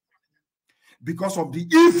 Because of the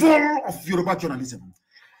evil of Yoruba journalism.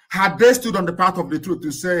 Had they stood on the path of the truth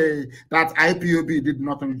to say that IPOB did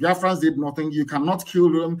nothing, Biafrans did nothing, you cannot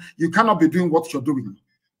kill them, you cannot be doing what you're doing,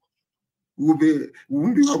 we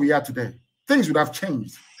wouldn't be where we are today. Things would have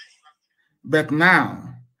changed. But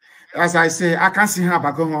now, as I say, I can't see how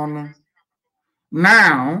back on.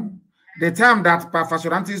 Now, the time that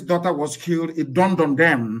Fashoranti's daughter was killed, it dawned on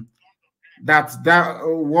them that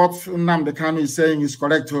what Nnamdi Kanu is saying is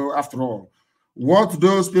correct after all. What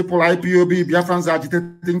those people, IPOB, Biafrans are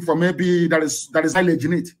agitating for, maybe that is mileage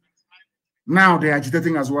in it. Now they're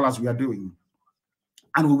agitating as well as we are doing.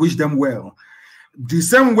 And we wish them well. The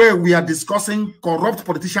same way we are discussing corrupt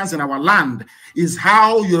politicians in our land is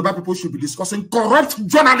how Yoruba people should be discussing corrupt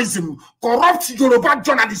journalism. Corrupt Yoruba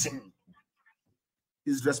journalism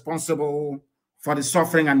is responsible for the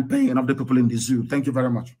suffering and pain of the people in the zoo. Thank you very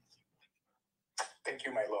much. Thank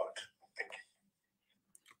you, my Lord.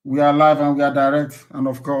 We are live and we are direct, and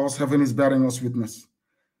of course, heaven is bearing us witness.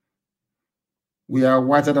 We are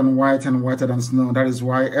whiter than white and whiter than snow. That is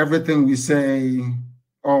why everything we say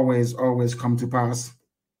always come to pass.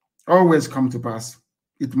 Always come to pass.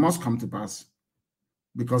 It must come to pass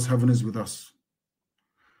because heaven is with us.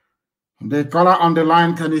 The caller on the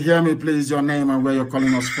line, can you hear me, please? Your name and where you're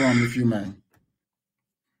calling us from, if you may.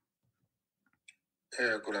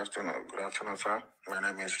 Yeah, good afternoon. Good afternoon, sir. My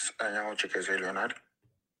name is Anyango Chikeze Leonard.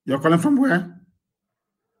 You're calling from where?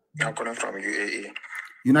 I'm calling from UAE.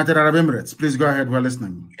 United Arab Emirates. Please go ahead. We're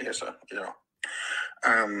listening. Yes, sir. Yeah.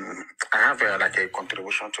 I have a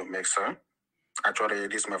contribution to make, sir. Actually,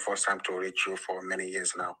 this is my first time to reach you for many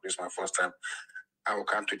years now. This is my first time. I will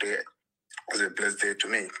come today. It's a blessed day to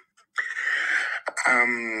me.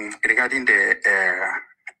 Regarding the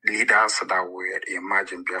leaders that will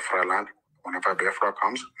emerge in Biafra land, whenever Biafra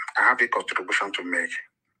comes, I have a contribution to make.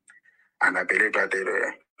 And I believe that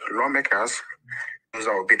the lawmakers, those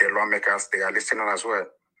that will be the lawmakers, they are listening as well.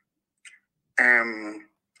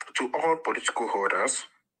 To all political holders,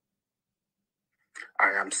 I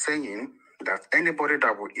am saying that anybody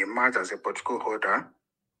that will emerge as a political holder,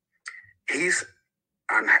 his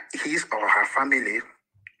or her family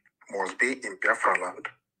must be in Biafra land.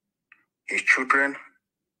 His children,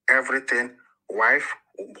 everything, wife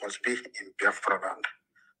must be in Biafra land.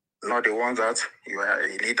 Not the ones that you are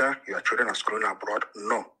a leader, your children are schooling abroad.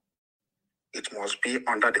 No. It must be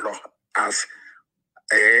under the law as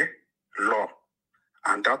a law.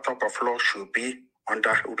 And that type of law should be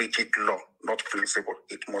under rigid law, not flexible.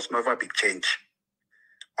 It must never be changed.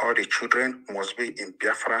 All the children must be in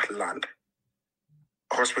Biafra land.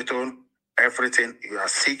 Hospital, everything, you are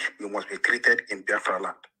sick, you must be treated in Biafra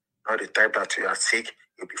land. Not the type that you are sick,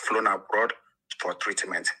 you'll be flown abroad for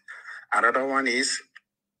treatment. Another one is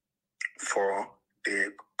for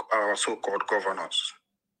the so-called governors.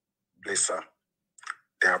 Please, sir,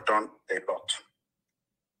 they have done a lot.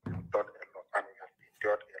 And we have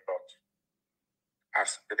endured a lot.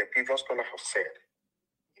 As the previous caller has said,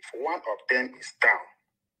 if one of them is down,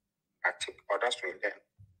 I think others will learn.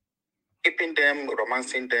 Keeping them,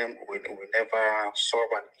 romancing them, will never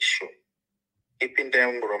solve an issue. Keeping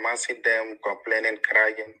them, romancing them, complaining,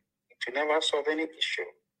 crying, it will never solve any issue.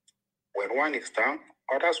 When one is down,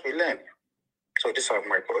 others will learn. So these are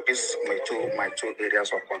my two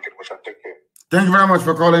areas of contribution. Thank you. Thank you very much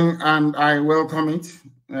for calling, and I welcome it.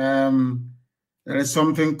 There is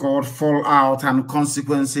something called fallout and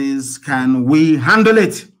consequences. Can we handle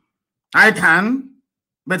it? I can,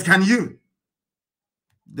 but can you?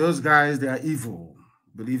 Those guys, they are evil.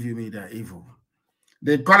 Believe you me, they are evil.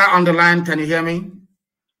 The caller on the line, can you hear me? Yeah,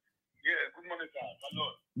 good morning, sir. Hello.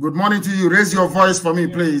 Good morning to you. Raise your voice for me,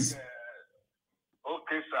 please.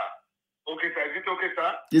 Okay, sir. Okay, sir. Is it okay,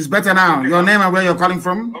 sir? It's better now. Okay, your name and where you're calling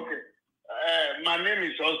from? Okay. My name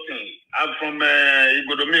is Austin. I'm from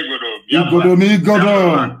Igodomi.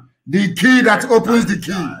 Igodomi. The key that opens the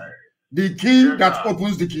key. The key that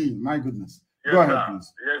opens the key. My goodness. Yes, Go ahead, sir.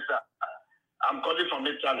 please. Yes, sir. I'm calling from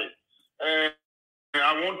Italy.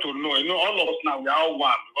 I want to know, all of us now, we are all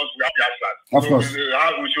one because we are Biafra. Of course.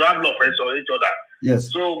 We should have love for each other. Yes.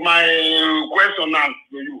 So my question now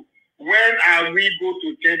to you, when are we going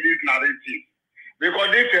to change this narrative? Because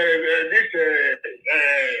this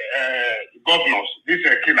governors, this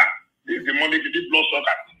killer, this demonic, this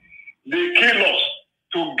bloodsucker, they kill us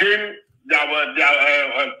to gain their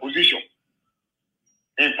position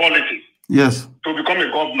in politics. Yes. To become a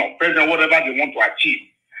governor, president, whatever they want to achieve.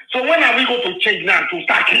 So when are we going to change now to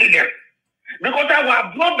start killing them? Because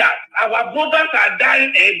our brothers are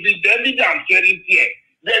dying every day. I'm sharing here.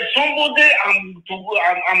 There's somebody I'm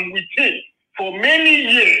with him for many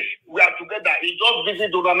years. We are together. He just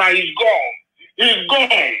visited Udana. He's gone. He's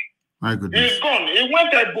gone. My goodness. He's gone. He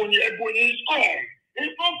went to Ebony. He's gone.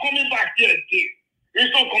 He's not coming back here again.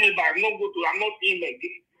 He's not coming back. I'm not in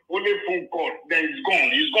again. Only phone call. Then he's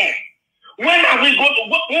gone. He's gone. When are we going to?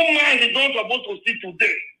 Who mind is not supposed to see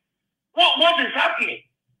today? What is happening?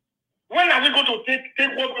 When are we going to take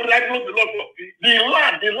what belongs to us? The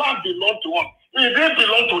land belongs to us. It didn't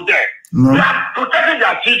belong to them. No. They are protecting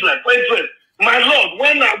their children. My Lord,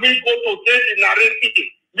 when are we going to take the narrative?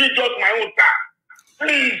 This is just my own time.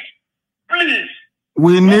 Please.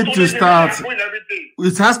 We need to start.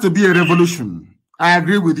 It has to be a revolution. I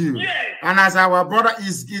agree with you. Yes. And as our brother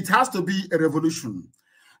it has to be a revolution.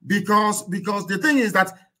 Because the thing is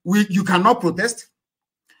that you cannot protest.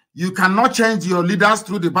 You cannot change your leaders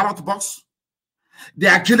through the ballot box. They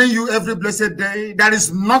are killing you every blessed day. There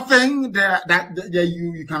is nothing that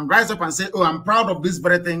you can rise up and say, oh, I'm proud of this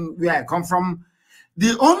very thing where I come from.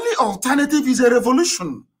 The only alternative is a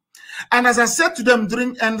revolution. And as I said to them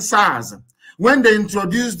during NSAS, when they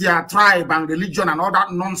introduced their tribe and religion and all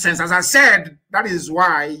that nonsense, as I said, that is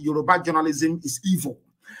why Yoruba journalism is evil.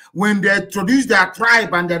 When they introduce their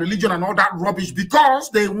tribe and their religion and all that rubbish, because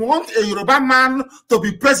they want a Yoruba man to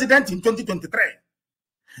be president in 2023.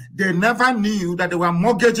 They never knew that they were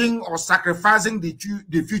mortgaging or sacrificing the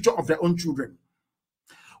future of their own children.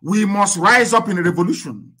 We must rise up in a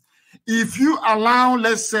revolution. If you allow,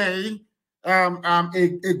 let's say,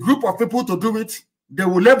 a group of people to do it, they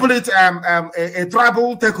will label it a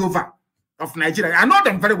tribal takeover of Nigeria. I know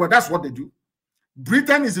them very well. That's what they do.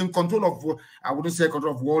 Britain is in control of, I wouldn't say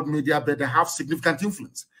control of world media, but they have significant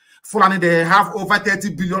influence. Fulani, they have over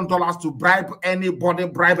 $30 billion to bribe anybody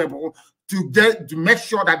bribable to make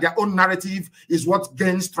sure that their own narrative is what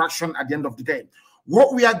gains traction at the end of the day.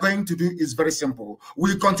 What we are going to do is very simple.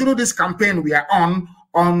 We continue this campaign we are on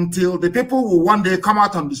until the people will one day come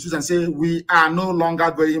out on the streets and say, we are no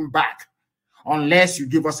longer going back unless you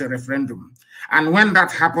give us a referendum. And when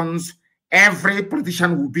that happens, every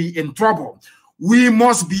politician will be in trouble. We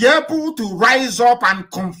must be able to rise up and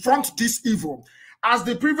confront this evil. As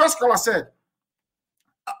the previous caller said,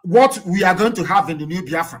 what we are going to have in the new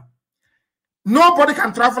Biafra. Nobody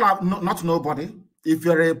can travel, not nobody. If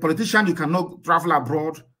you're a politician, you cannot travel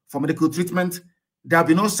abroad for medical treatment. There'll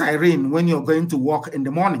be no siren when you're going to work in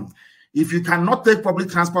the morning. If you cannot take public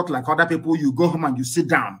transport like other people, you go home and you sit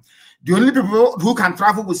down. The only people who can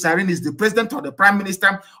travel with siren is the president or the prime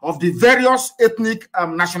minister of the various ethnic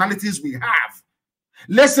nationalities we have.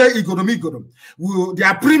 Let's say Igodom,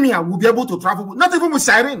 their premier will be able to travel, not even with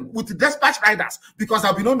siren, with dispatch riders, because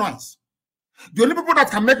there'll be no noise. The only people that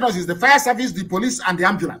can make noise is the fire service, the police, and the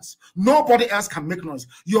ambulance. Nobody else can make noise.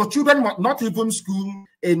 Your children, not even school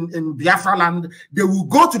in Biafra land, they will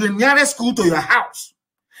go to the nearest school to your house.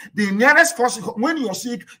 The nearest hospital, when you're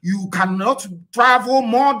sick, you cannot travel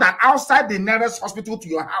more than outside the nearest hospital to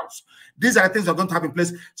your house. These are the things that are going to have in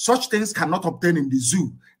place. Such things cannot obtain in the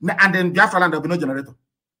zoo. And then Biafra land, there'll be no generator.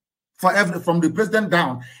 From the president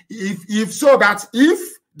down. If we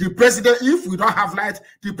don't have light,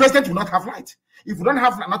 the president will not have light. If we don't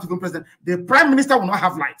have light, not even president, the prime minister will not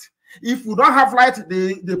have light. If we don't have light,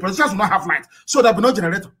 the politicians will not have light. So there'll be no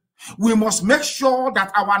generator. We must make sure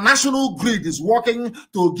that our national grid is working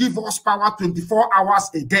to give us power 24 hours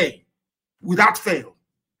a day without fail.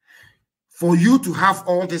 For you to have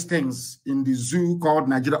all these things in the zoo called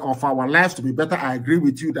Nigeria, or for our lives to be better, I agree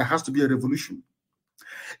with you, there has to be a revolution.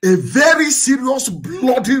 A very serious,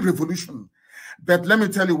 bloody revolution. But let me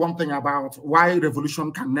tell you one thing about why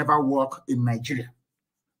revolution can never work in Nigeria.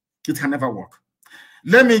 It can never work.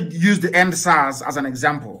 Let me use the NSAS as an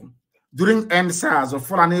example. During NSAS,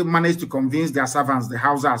 Fulani managed to convince their servants, the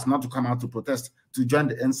Hausas, not to come out to protest, to join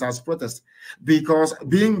the NSAS protest. Because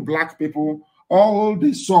being black people, all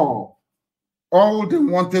they saw, all they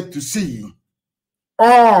wanted to see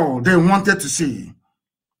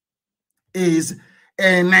is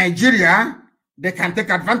a Nigeria they can take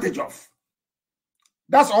advantage of.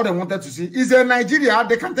 That's all they wanted to see. Is a Nigeria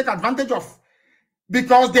they can take advantage of.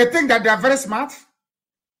 Because they think that they are very smart.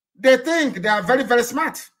 They think they are very, very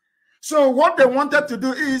smart. So what they wanted to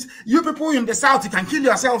do is, you people in the South, you can kill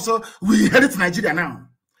yourselves, so we head to Nigeria now.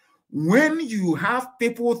 When you have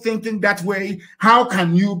people thinking that way, how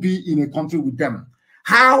can you be in a country with them?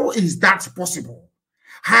 How is that possible?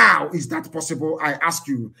 How is that possible? I ask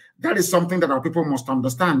you. That is something that our people must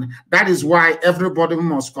understand. That is why everybody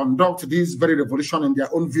must conduct this very revolution in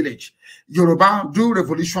their own village. Yoruba, do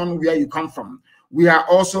revolution where you come from. We are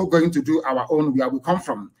also going to do our own where we come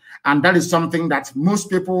from. And that is something that most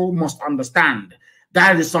people must understand.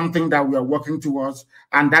 That is something that we are working towards,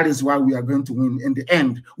 and that is why we are going to win in the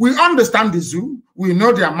end. We understand the zoo. We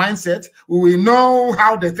know their mindset. We know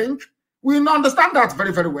how they think. We understand that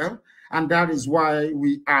very, very well. And that is why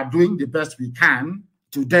we are doing the best we can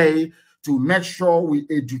today to make sure we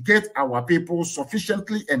educate our people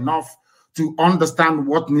sufficiently enough to understand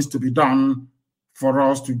what needs to be done for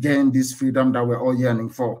us to gain this freedom that we're all yearning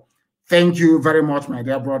for. Thank you very much, my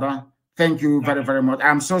dear brother. Thank you very, very much.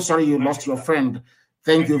 I'm so sorry you lost your friend.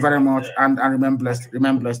 Thank you very much, and remain blessed.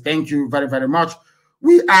 Remain blessed. Thank you very, very much.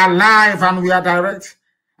 We are live and we are direct.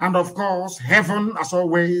 And of course, heaven, as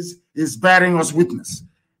always, is bearing us witness.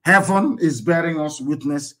 Heaven is bearing us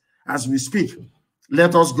witness as we speak.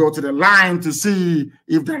 Let us go to the line to see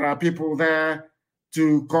if there are people there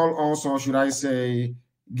to call us, or should I say,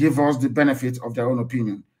 give us the benefit of their own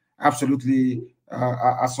opinion. Absolutely,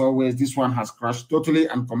 as always, this one has crashed totally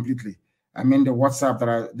and completely. I mean, the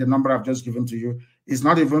WhatsApp, the number I've just given to you, is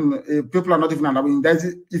not even, people are not even allowing,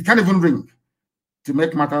 it can't even ring. To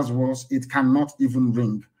make matters worse, it cannot even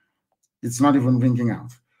ring. It's not even ringing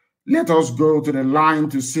out. Let us go to the line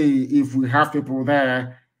to see if we have people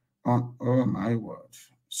there. Oh my word.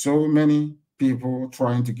 So many people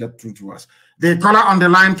trying to get through to us. The caller on the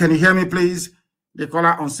line, can you hear me, please? The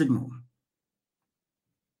caller on signal.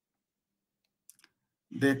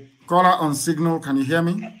 The caller on signal, can you hear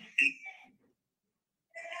me?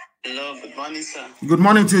 Hello, good morning, sir. Good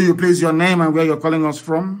morning to you, please. Your name and where you're calling us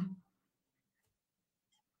from?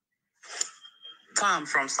 Tom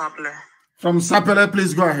from Sapele. From Sapele,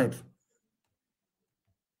 please go ahead.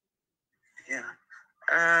 Yeah.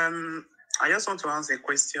 I just want to ask a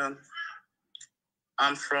question.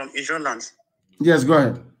 I'm from Igbo Land. Yes, go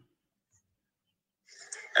ahead.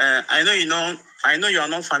 I know you are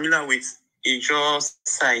not familiar with Igbo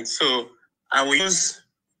side, so I will use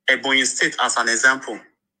Ebonyi State as an example.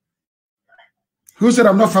 Who said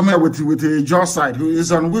I'm not familiar with the Igbo side? Who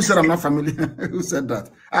said I'm not familiar? Who said that?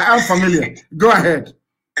 I am familiar. Go ahead.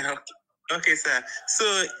 Okay, sir.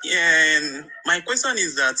 So my question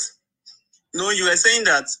is that, you were saying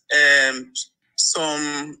that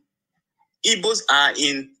some Igbos are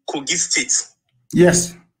in Kogi State.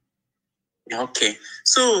 Yes. Okay.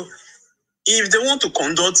 So if they want to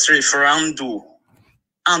conduct referendum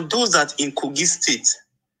and those that in Kogi State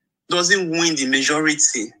doesn't win the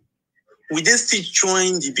majority, will they still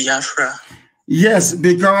join the Biafra? Yes,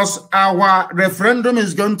 because our referendum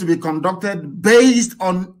is going to be conducted based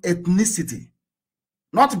on ethnicity,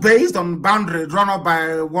 not based on boundary drawn up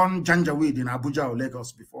by one Janjaweed in Abuja or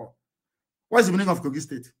Lagos before. What's the meaning of Kogi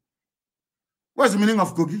State? What's the meaning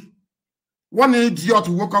of Kogi? One idiot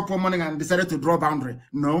woke up one morning and decided to draw a boundary.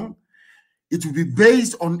 No, it will be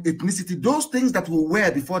based on ethnicity. Those things that we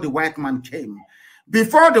were before the white man came.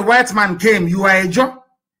 Before the white man came, you are a Ijo.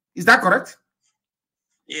 Is that correct?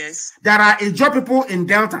 Yes. There are Ijo people in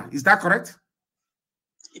Delta. Is that correct?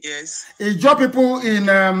 Yes. Ijo people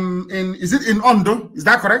is it in Ondo? Is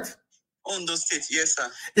that correct? Ondo State, yes, sir.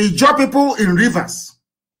 Ijo people in Rivers.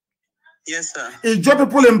 Yes, sir. Ijo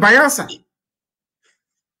people in Bayelsa.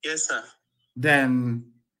 Yes, sir. Then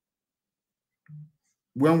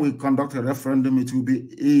when we conduct a referendum, it will be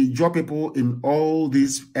Ijo people in all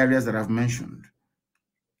these areas that I've mentioned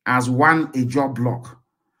as one Ijo block,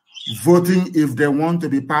 voting if they want to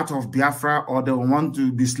be part of Biafra or they want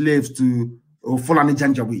to be slaves to Fulani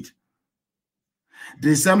Janjaweed.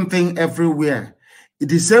 The same thing everywhere.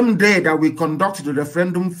 The same day that we conduct the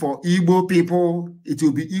referendum for Igbo people, it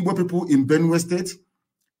will be Igbo people in Benue State,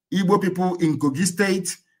 Igbo people in Kogi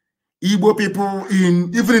State, Igbo people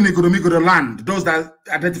even in Igbo Land, those that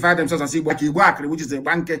identify themselves as Igbo, which is a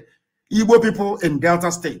banke, Igbo people in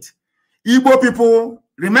Delta State, Igbo people,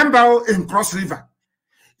 remember, in Cross River,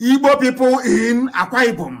 Igbo people in Akwa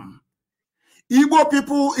Ibom, Igbo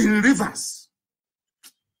people in Rivers.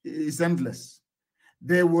 It's endless.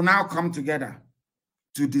 They will now come together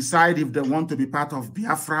to decide if they want to be part of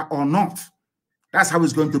Biafra or not. That's how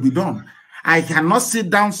it's going to be done. I cannot sit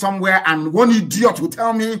down somewhere and one idiot will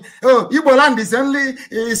tell me, oh, Igbo Land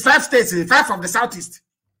is 5 states, 5 of the Southeast.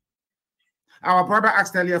 Our brother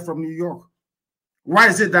asked earlier from New York, why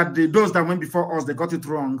is it that those that went before us, they got it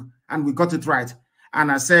wrong and we got it right?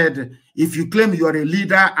 And I said, if you claim you are a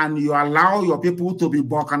leader and you allow your people to be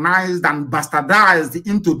balkanized and bastardized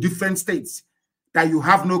into different states that you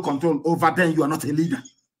have no control over, then you are not a leader.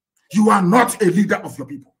 You are not a leader of your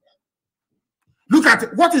people. Look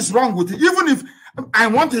at what is wrong with it. Even if I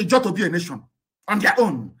want a Jaw to be a nation on their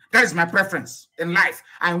own, that is my preference in life.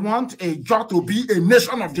 I want a Jaw to be a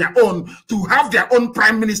nation of their own, to have their own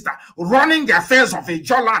prime minister running the affairs of a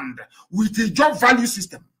Jaw land with a Jaw value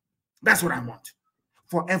system. That's what I want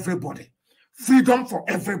for everybody. Freedom for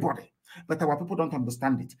everybody. But our people don't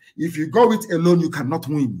understand it. If you go it alone, you cannot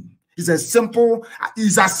win. It's as simple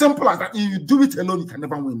as that. If you do it alone, you can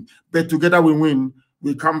never win. But together we win.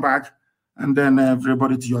 We come back, and then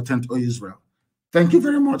everybody to your tent, O Israel. Thank you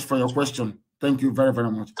very much for your question. Thank you very, very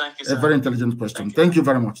much. Thank you, sir. A very intelligent question. Thank you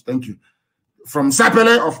very much. Thank you. From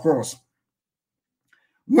Sapele, of course.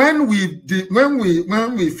 When we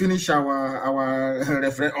finish our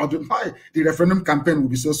referendum, the referendum campaign will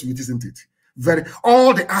be so sweet, isn't it?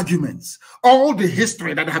 All the arguments, all the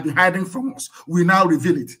history that have been hiding from us, we now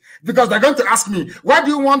reveal it. Because they're going to ask me, why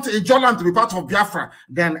do you want a Jaw land to be part of Biafra?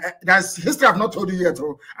 Then there's history I've not told you yet.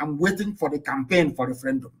 Oh, I'm waiting for the campaign for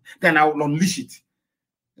referendum. Then I will unleash it.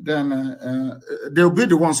 Then they'll be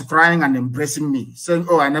the ones crying and embracing me, saying,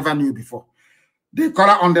 oh, I never knew before. The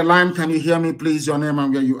caller on the line, can you hear me, please? Your name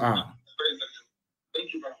and where you are.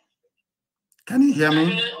 Can you hear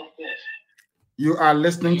me? You are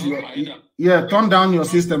listening to your... Yeah, turn down your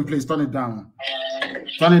system, please. Turn it down.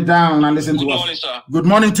 Turn it down and listen to us. Good morning, sir. Good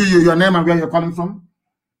morning to you. Your name and where you're calling from?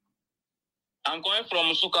 I'm calling from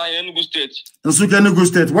Nsukka, Enugu State. Nsukka, Enugu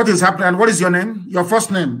State. What is happening? And what is your name? Your first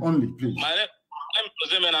name only, please. My name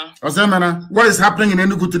is Ozemena. Ozemena. What is happening in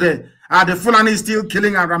Enugu today? Are the Fulani still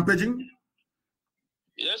killing and rampaging?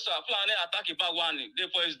 Yes, sir. Fulani attack Ibagwani day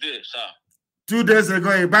first day, sir. 2 days ago,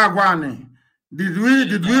 Ibagwani. Did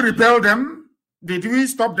we repel them? Did we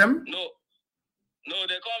stop them? No,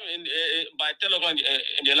 they come in by 10 o'clock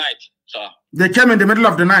in the night, sir. They came in the middle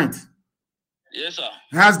of the night? Yes, sir.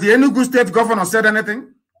 Has the Enugu State governor said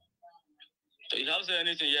anything? He hasn't said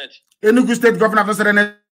anything yet. Enugu State governor hasn't said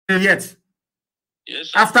anything yet? Yes,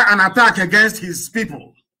 sir. After an attack against his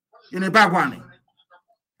people in Ibagwani.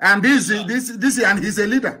 And this and he's a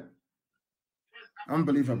leader.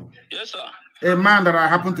 Unbelievable. Yes, sir. A man that I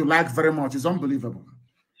happen to like very much. Is unbelievable.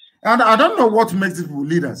 And I don't know what makes people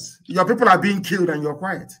leaders. Your people are being killed and you're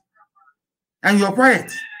quiet. And you're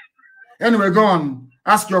quiet. Anyway, go on.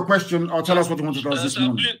 Ask your question or tell us what you want to tell us this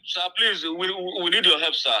morning. Please, we need your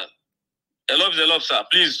help, sir. A love, sir.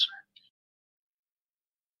 Please.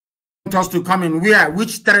 Want us to come in where?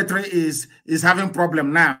 Which territory is having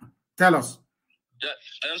problem now? Tell us. Yeah,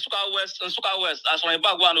 Nsukka West. As my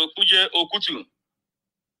background, Okutu.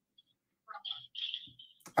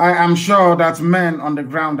 I am sure that men on the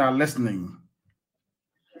ground are listening.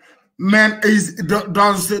 Men, does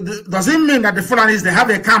it mean that the Fulanis, they have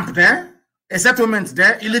a camp there? A settlement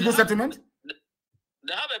there? Illegal settlement?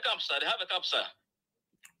 They have a camp, sir.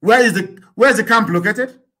 Where is the camp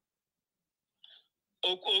located?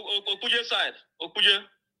 Okuje side.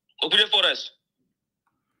 Okuje forest.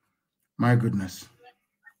 My goodness.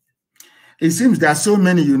 It seems there are so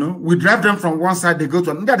many, you know. We drive them from one side, they go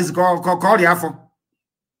to another. That is called Yafo.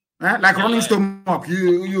 Like running stomach.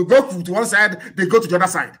 You go to one side, they go to the other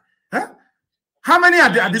side. Huh? How many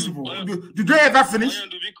are these people? Do they ever finish?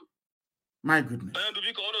 My goodness.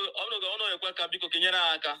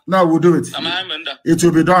 No, we'll do it. It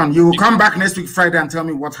will be done. You will come back next week Friday and tell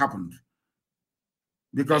me what happened.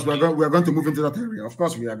 Because we're going to move into that area. Of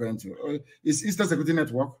course we are going to. It's Eastern Security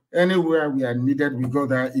Network. Anywhere we are needed, we go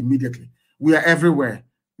there immediately. We are everywhere.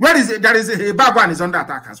 Where is it? There is a Bagwan is under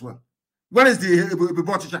attack as well. Where is the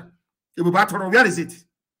Ibubatoro? Where is it?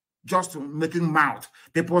 Just making mouth.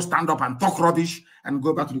 People stand up and talk rubbish and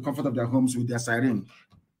go back to the comfort of their homes with their siren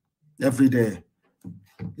every day.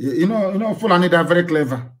 You know, Fulani, they're very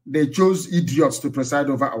clever. They chose idiots to preside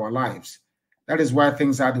over our lives. That is why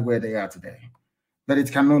things are the way they are today. But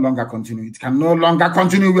it can no longer continue. It can no longer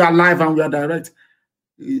continue. We are live and we are direct.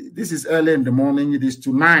 This is early in the morning. It is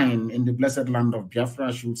to 9 in the blessed land of Biafra.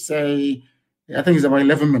 I should say, I think it's about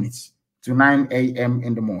 11 minutes to 9 a.m.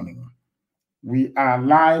 in the morning. We are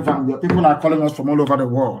live and people are calling us from all over the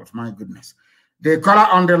world. My goodness. The caller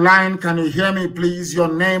on the line, can you hear me, please?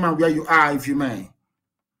 Your name and where you are, if you may.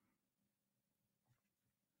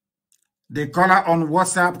 The caller on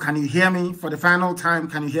WhatsApp, can you hear me? For the final time,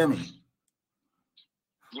 can you hear me?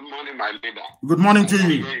 Good morning, my leader. Good morning to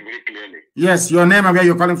you. Very, very clearly. Yes, your name and where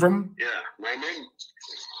you're calling from? Yeah, my name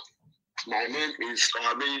is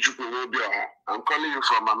I'm calling you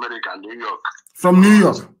from America, New York. From New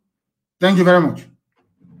York. Thank you very much.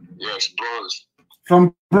 Yes, Bronx.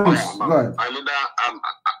 From Bronx. Yeah, Go ahead. My leader,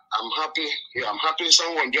 I'm happy. Yeah, I'm happy.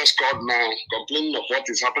 Someone just called now complaining of what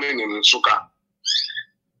is happening in Nsukka.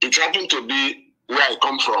 It happened to be where I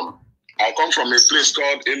come from. I come from a place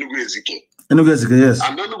called Enugu-Ezike. Enugu-Ezike, yes.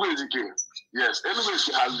 And Enugu-Ezike, yes,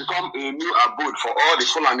 Enugu-Ezike has become a new abode for all the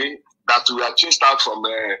Fulani that we are chased out from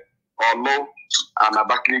Olo and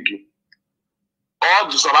Abakaliki.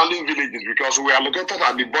 All the surrounding villages, because we are located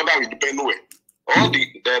at the border with Benue. All the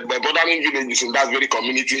bordering villages in that very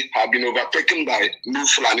community have been overtaken by new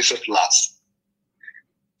Fulani settlers.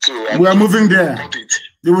 So we are moving there.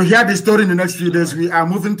 You will hear the story in the next few days. We are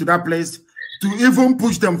moving to that place to even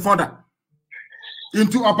push them further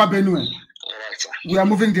into Upper Benue. Right, we are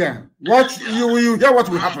moving there. What you hear what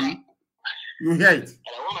will happen? You hear it.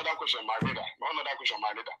 One other question, my leader.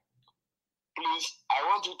 Please, I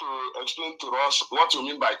want you to explain to us what you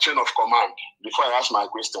mean by chain of command before I ask my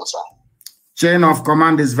question, sir. Chain of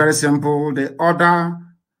command is very simple. The order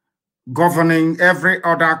governing every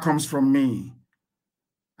order comes from me.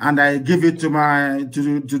 And I give it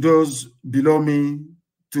to those below me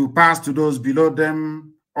to pass to those below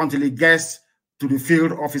them until it gets to the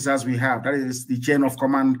field officers we have. That is the chain of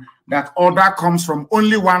command. That order comes from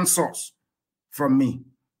only one source, from me.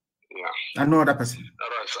 Yeah. And no other person. All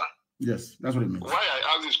right, sir. Yes, that's what it means. Why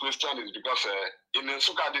I ask this question is because in the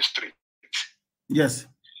Nsukka district, yes,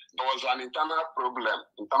 there was an internal problem,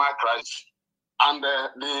 internal crisis. And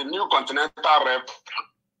the new continental rep,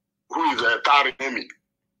 who is Tarinemi,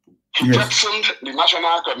 he questioned the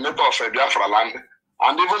national coordinator of Biafra Land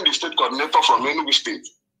and even the state coordinator from Enugu State,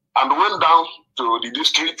 and went down to the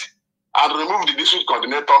district and removed the district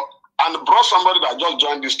coordinator and brought somebody that just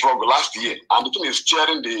joined the struggle last year, and the thing is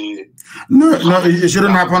chairing the... No, it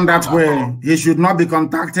shouldn't happen that way. He should not be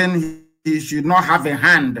contacting, he should not have a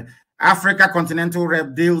hand. Africa Continental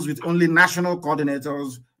Rep deals with only national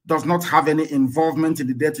coordinators, does not have any involvement in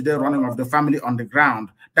the day-to-day running of the family on the ground.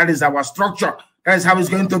 That is our structure. That is how it's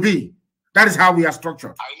going to be. That is how we are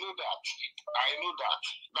structured. I know that.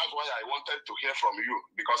 That's why I wanted to hear from you,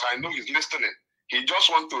 because I know he's listening. He just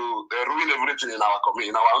wants to ruin everything in our community,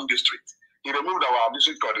 in our own district. He removed our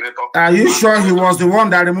district coordinator. Are you sure he was the one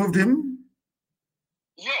that removed him?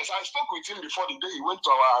 Yes, I spoke with him before the day he went to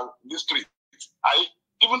our district. I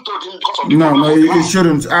even told him because of the No, it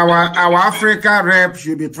shouldn't. Our Africa rep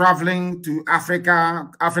should be traveling to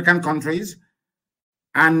African countries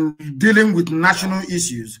and dealing with national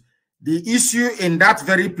issues. The issue in that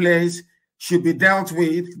very place should be dealt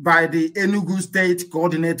with by the Enugu State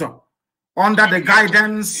coordinator under the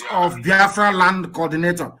guidance of Biafra Land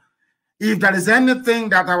coordinator. If there is anything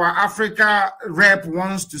that our Africa rep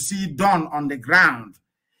wants to see done on the ground,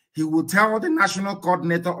 he will tell the national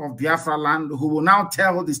coordinator of Biafra Land, who will now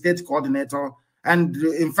tell the state coordinator. And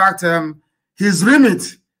in fact, his remit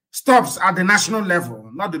stops at the national level,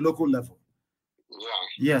 not the local level. Yeah.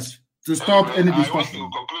 Yes, to stop any discussion. I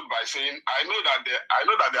want to conclude by saying I know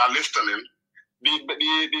that they are listening.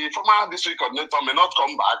 The former district coordinator may not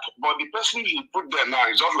come back, but the person he put there now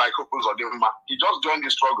is just like Okoro. He just joined the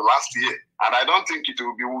struggle last year, and I don't think it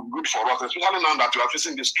will be good for us, especially now that we are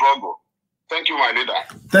facing this struggle. Thank you, my leader.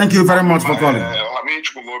 Thank you very much for calling.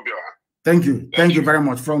 Thank you very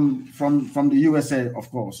much from the USA, of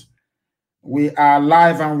course. We are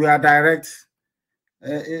live and we are direct.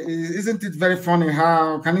 Isn't it very funny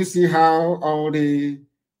how, can you see how all the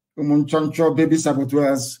Umunchoncho baby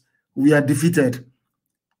saboteurs, we are defeated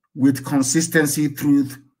with consistency,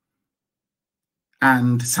 truth,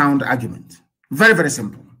 and sound argument. Very, very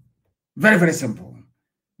simple. Very, very simple.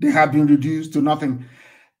 They have been reduced to nothing.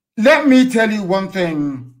 Let me tell you one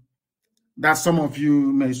thing that some of you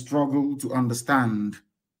may struggle to understand.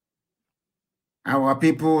 Our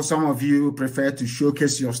people, some of you prefer to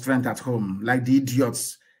showcase your strength at home, like the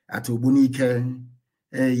idiots at Obunike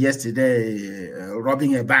yesterday,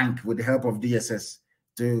 robbing a bank with the help of DSS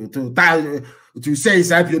to say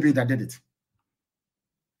it's IPOB that did it.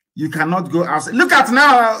 You cannot go outside. Look at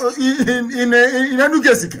now in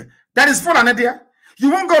Enugu, that is full and there.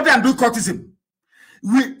 You won't go there and do courtism.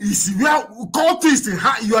 We are cultists.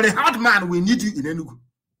 You are a hard man. We need you in Enugu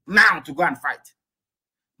now to go and fight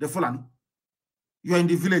the Fulani. You are in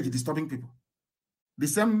the village disturbing people. The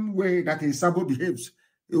same way that a Sabo behaves.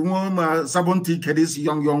 Sabo take these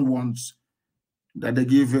young ones that they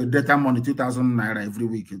give data money 2,000 naira every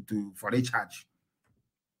week for a charge.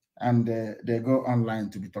 And they go online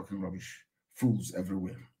to be talking rubbish. Fools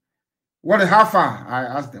everywhere. How far? I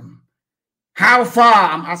asked them. How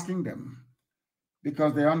far? I'm asking them,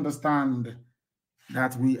 because they understand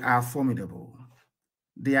that we are formidable.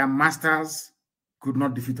 Their masters could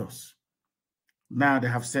not defeat us. Now they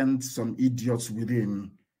have sent some idiots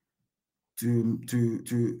within to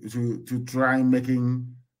try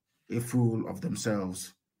making a fool of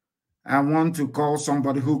themselves. I want to call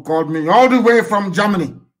somebody who called me all the way from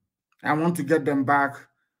Germany. I want to get them back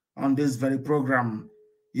on this very program.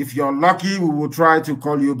 If you're lucky, we will try to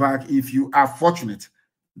call you back. If you are fortunate,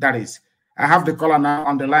 that is. I have the caller now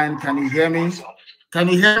on the line. Can you hear me? Can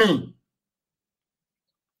you hear me?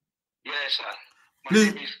 Yes, sir. My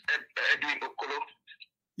Please. name is Edwin Okoro.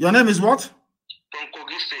 Your name is what? From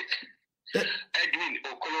Kogi State. Edwin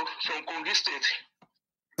Okoro from Kogi State.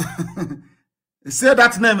 Say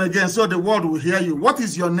that name again so the world will hear you. What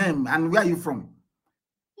is your name and where are you from?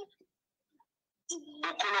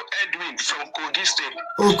 Okoro Edwin from Kogi State.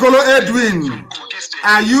 Okoro Edwin.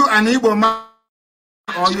 Are you an Igbo man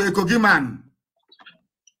or are you a Kogi man?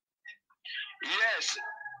 Yes.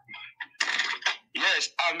 Yes,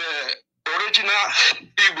 I'm a original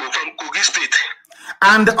Igbo from Kogi State.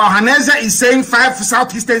 And Ohaneze is saying 5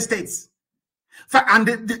 southeastern states. And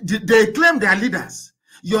they claim they are leaders.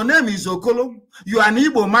 Your name is Okoro. You are an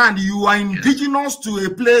Igbo man. You are indigenous to a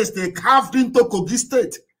place they carved into Kogi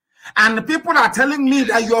State. And people are telling me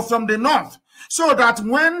that you're from the north. So that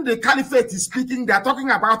when the caliphate is speaking, they're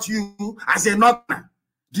talking about you as a northerner.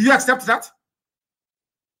 Do you accept that?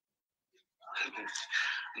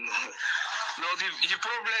 No, the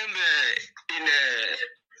problem in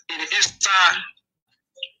Eastern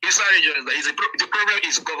region is the problem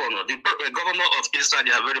is governor. The governor of Eastern,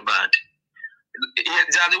 they are very bad. They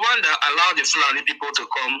are the one that allow the Fulani people to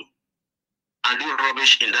come and do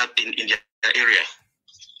rubbish in their area.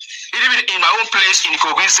 Even in my own place in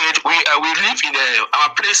Kogi State, we live in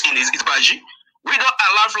our place in Isbaji. We don't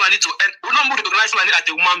allow Fulani to. We don't recognize Fulani as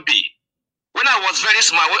a human being. When I was very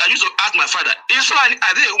small, I used to ask my father, "Is Fulani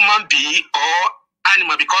are they a human being or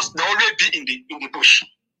animal?" Because they always be in the bush.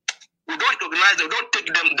 We don't recognize them, don't take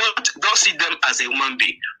them, don't see them as a human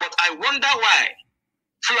being. But I wonder why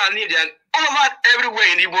Fulani, they are all over everywhere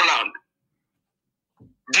in Igbo Land.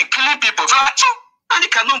 They killing people. And they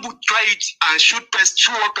cannot try it and shoot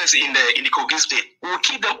one person in the Kogi State. We will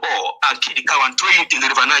kill them all and kill the cow and throw it in the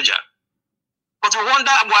River Niger. But we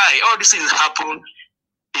wonder why all these things happen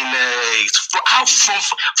in how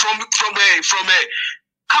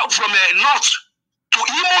from north to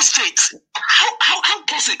Imo State. How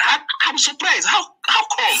does it? I'm surprised. How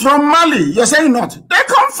come? From Mali, you're saying not. They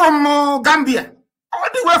come from Gambia. All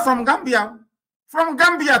the way from Gambia. From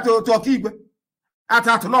Gambia to Okigwe. At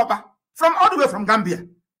Atoloba. From all the way from Gambia.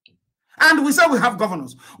 And we say we have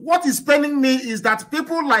governors. What is paining me is that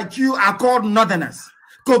people like you are called northerners.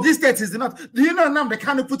 Kogi State is the north. Do you know Nnamdi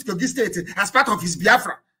Kanu put Kogi State as part of his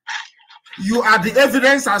Biafra? You are the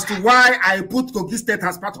evidence as to why I put Kogi State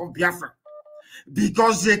as part of Biafra.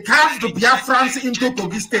 Because they carved the Biafrans into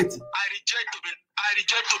Kogi State. I reject to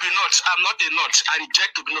be not. I'm not a not. I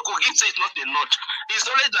reject to be not. Kogi State is not a not. It's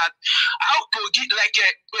only that how Kogi, like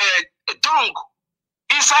a tongue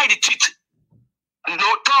inside the teeth. No,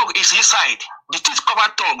 tongue is inside. The teeth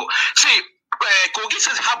cover tongue. See, Kogi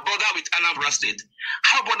State have border with Anambra State,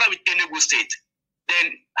 have border with Enugu State,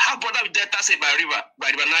 then have border with Delta State by River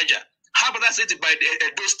Niger, have border state by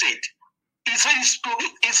Edo State. It's a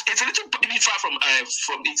little bit far from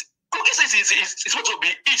it. Kogi State is supposed to be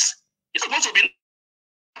east. It's supposed to be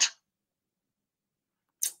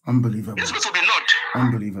unbelievable. It's supposed to be not.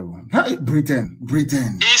 Unbelievable. Hey, Britain.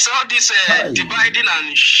 It's all this dividing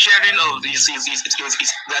and sharing of this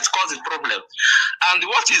that causes problem. And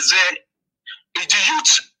what is there is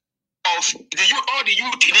all the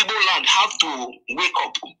youth in Igbo Land have to wake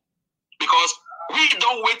up, because we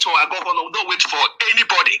don't wait for our governor, we don't wait for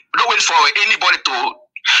anybody. We don't wait for anybody to.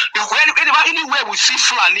 Anywhere we see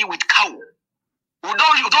Fulani with cow, we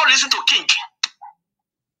don't listen to king.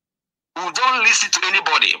 We don't listen to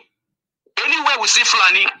anybody. Anywhere we see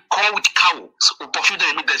Fulani come with cows, we pursue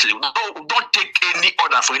them immediately. We don't take any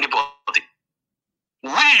order for anybody. We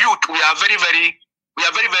youth, we are very, very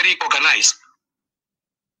organized.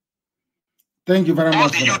 Thank you very much. All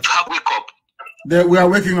the youth have wake up. We are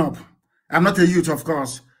waking up. I'm not a youth, of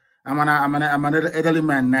course. I'm an elderly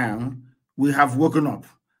man now. We have woken up,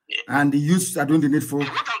 and the youths are doing the needful. What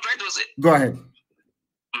I'm trying to say. Go ahead.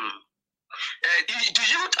 The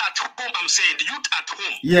youth at home, I'm saying, the youth at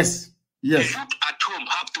home. Yes. The youth at home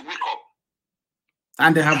have to wake up.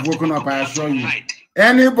 And they have woken up, I assure you.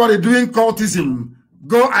 Anybody doing cultism,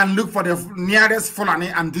 go and look for the nearest Fulani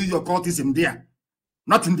and do your cultism there.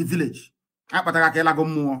 Not in the village.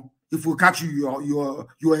 If we catch you,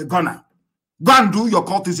 you're a gunner. Go and do your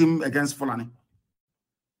cultism against Fulani,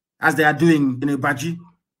 as they are doing in Ibaji,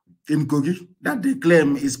 in Kogi, that they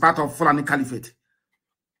claim is part of Fulani Caliphate.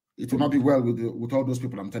 It will not be well with all those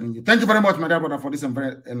people, I'm telling you. Thank you very much, my dear brother, for this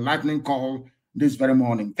very enlightening call this very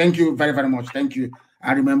morning. Thank you very, very much. Thank you.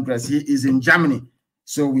 I remember he is in Germany.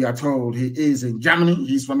 So we are told he is in Germany.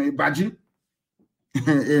 He's from Ibaji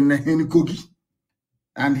in Kogi.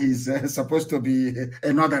 And he's supposed to be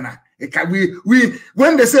a northerner.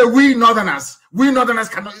 When they say we northerners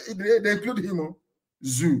cannot, they include him.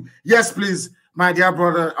 Zoo. Yes, please, my dear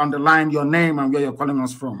brother, on the line, your name and where you're calling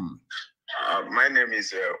us from. My name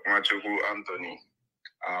is Machuku Anthony.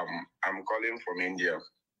 I'm calling from India.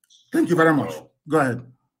 Thank you very much. Go ahead.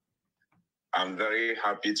 I'm very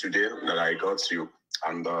happy today that I got you.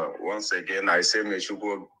 And once again, I say, may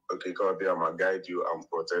Chuku guide you and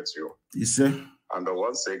protect you. You say? And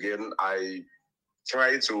once again, I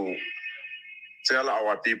try to tell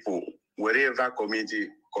our people, wherever community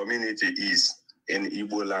is in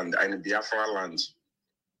Igbo Land and Biafra Land,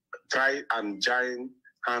 try and join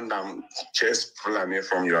hand and chase Fulani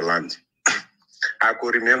from your land. I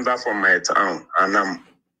could remember from my town, Anam.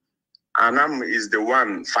 Anam is the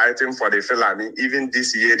one fighting for the Fulani. Even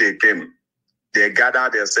this year they came. They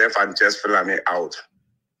gathered themselves and chased Fulani out.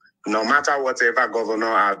 No matter whatever governor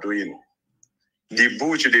are doing, the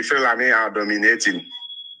bush, the Fulani are dominating.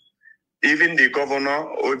 Even the governor,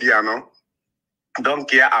 Obiano, don't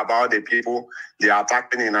care about the people they are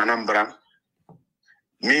attacking in Anambra.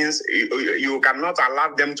 Means you cannot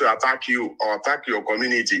allow them to attack you or attack your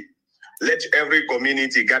community. Let every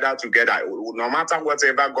community gather together. No matter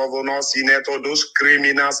whatever governor, senator, those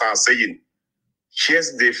criminals are saying,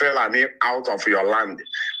 chase the Fulani out of your land.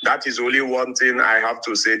 That is only one thing I have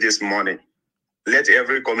to say this morning. Let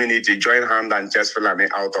every community join hand and chase Fulani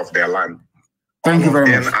out of their land. Thank you very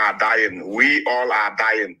much. All of them are dying. We all are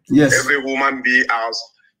dying. Yes. Every woman be out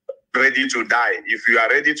ready to die. If you are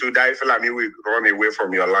ready to die, Fulani will run away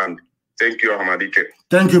from your land. Thank you, Hamadike.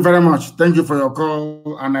 Thank you very much. Thank you for your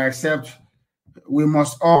call. And I accept we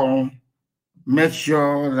must all make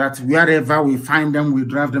sure that wherever we find them, we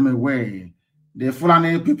drive them away. The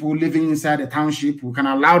Fulani people living inside the township, we can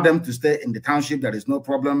allow them to stay in the township. There is no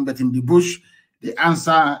problem. But in the bush, the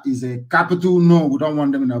answer is a capital no. We don't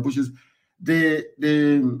want them in our bushes.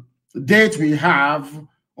 The date we have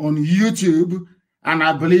on YouTube, and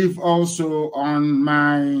I believe also on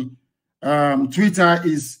my Twitter,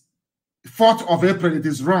 is 4th of April. It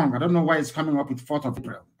is wrong. I don't know why it's coming up with 4th of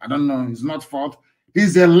April. I don't know. It's not 4th. This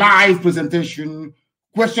is a live presentation,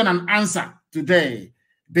 question and answer today,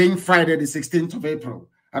 being Friday, the 16th of April.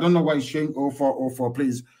 I don't know why it's showing 0404,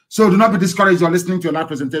 please. So do not be discouraged. You're listening to a live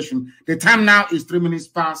presentation. The time now is 3 minutes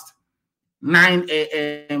past 9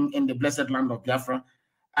 a.m. in the blessed land of Biafra.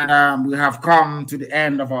 And we have come to the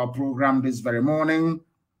end of our program this very morning.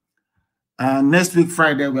 Next week,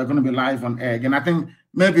 Friday, we're going to be live on air again. I think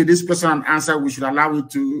maybe this question and answer, we should allow it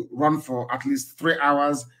to run for at least 3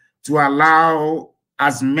 hours to allow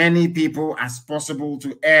as many people as possible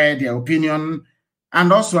to air their opinion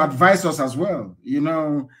and also advise us as well. You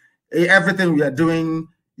know, everything we are doing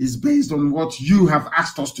is based on what you have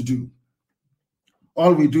asked us to do.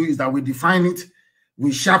 All we do is that we define it,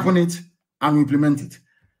 we sharpen it, and we implement it.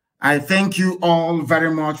 I thank you all very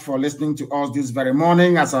much for listening to us this very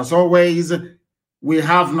morning. As always, we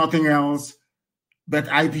have nothing else but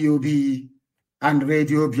IPOB and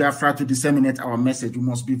Radio Biafra to disseminate our message. We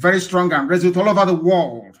must be very strong and resolute all over the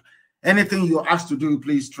world. Anything you're asked to do,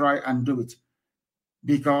 please try and do it.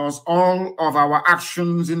 Because all of our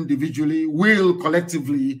actions individually will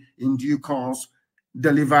collectively, in due course,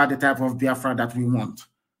 deliver the type of Biafra that we want.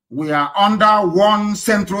 We are under one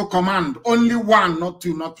central command, only one, not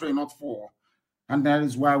two, not three, not four. And that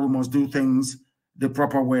is why we must do things the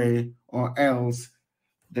proper way, or else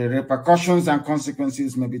the repercussions and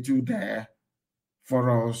consequences may be too there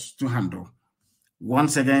for us to handle.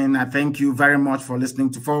 Once again, I thank you very much for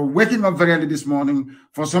listening for waking up very early this morning.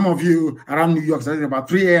 For some of you around New York, it's about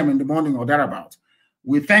 3 a.m. in the morning or thereabout.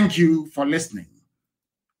 We thank you for listening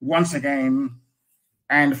once again.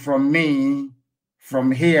 And from me,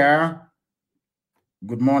 from here,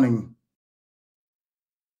 good morning.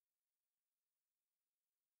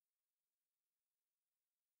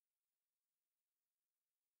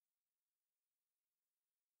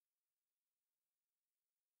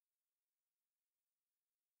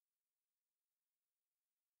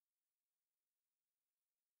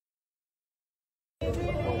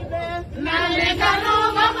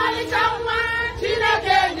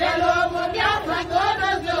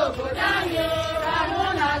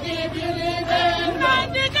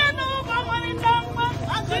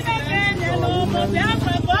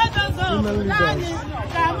 Biafra, women leaders.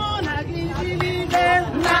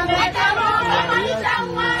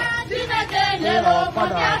 Our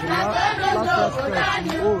fathers, the last respect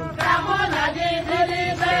we own.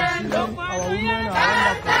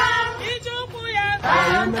 Our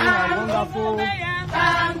women are wonderful.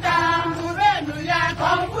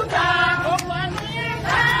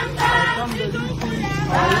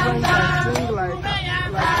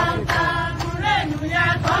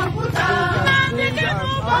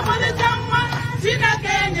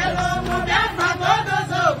 Africa.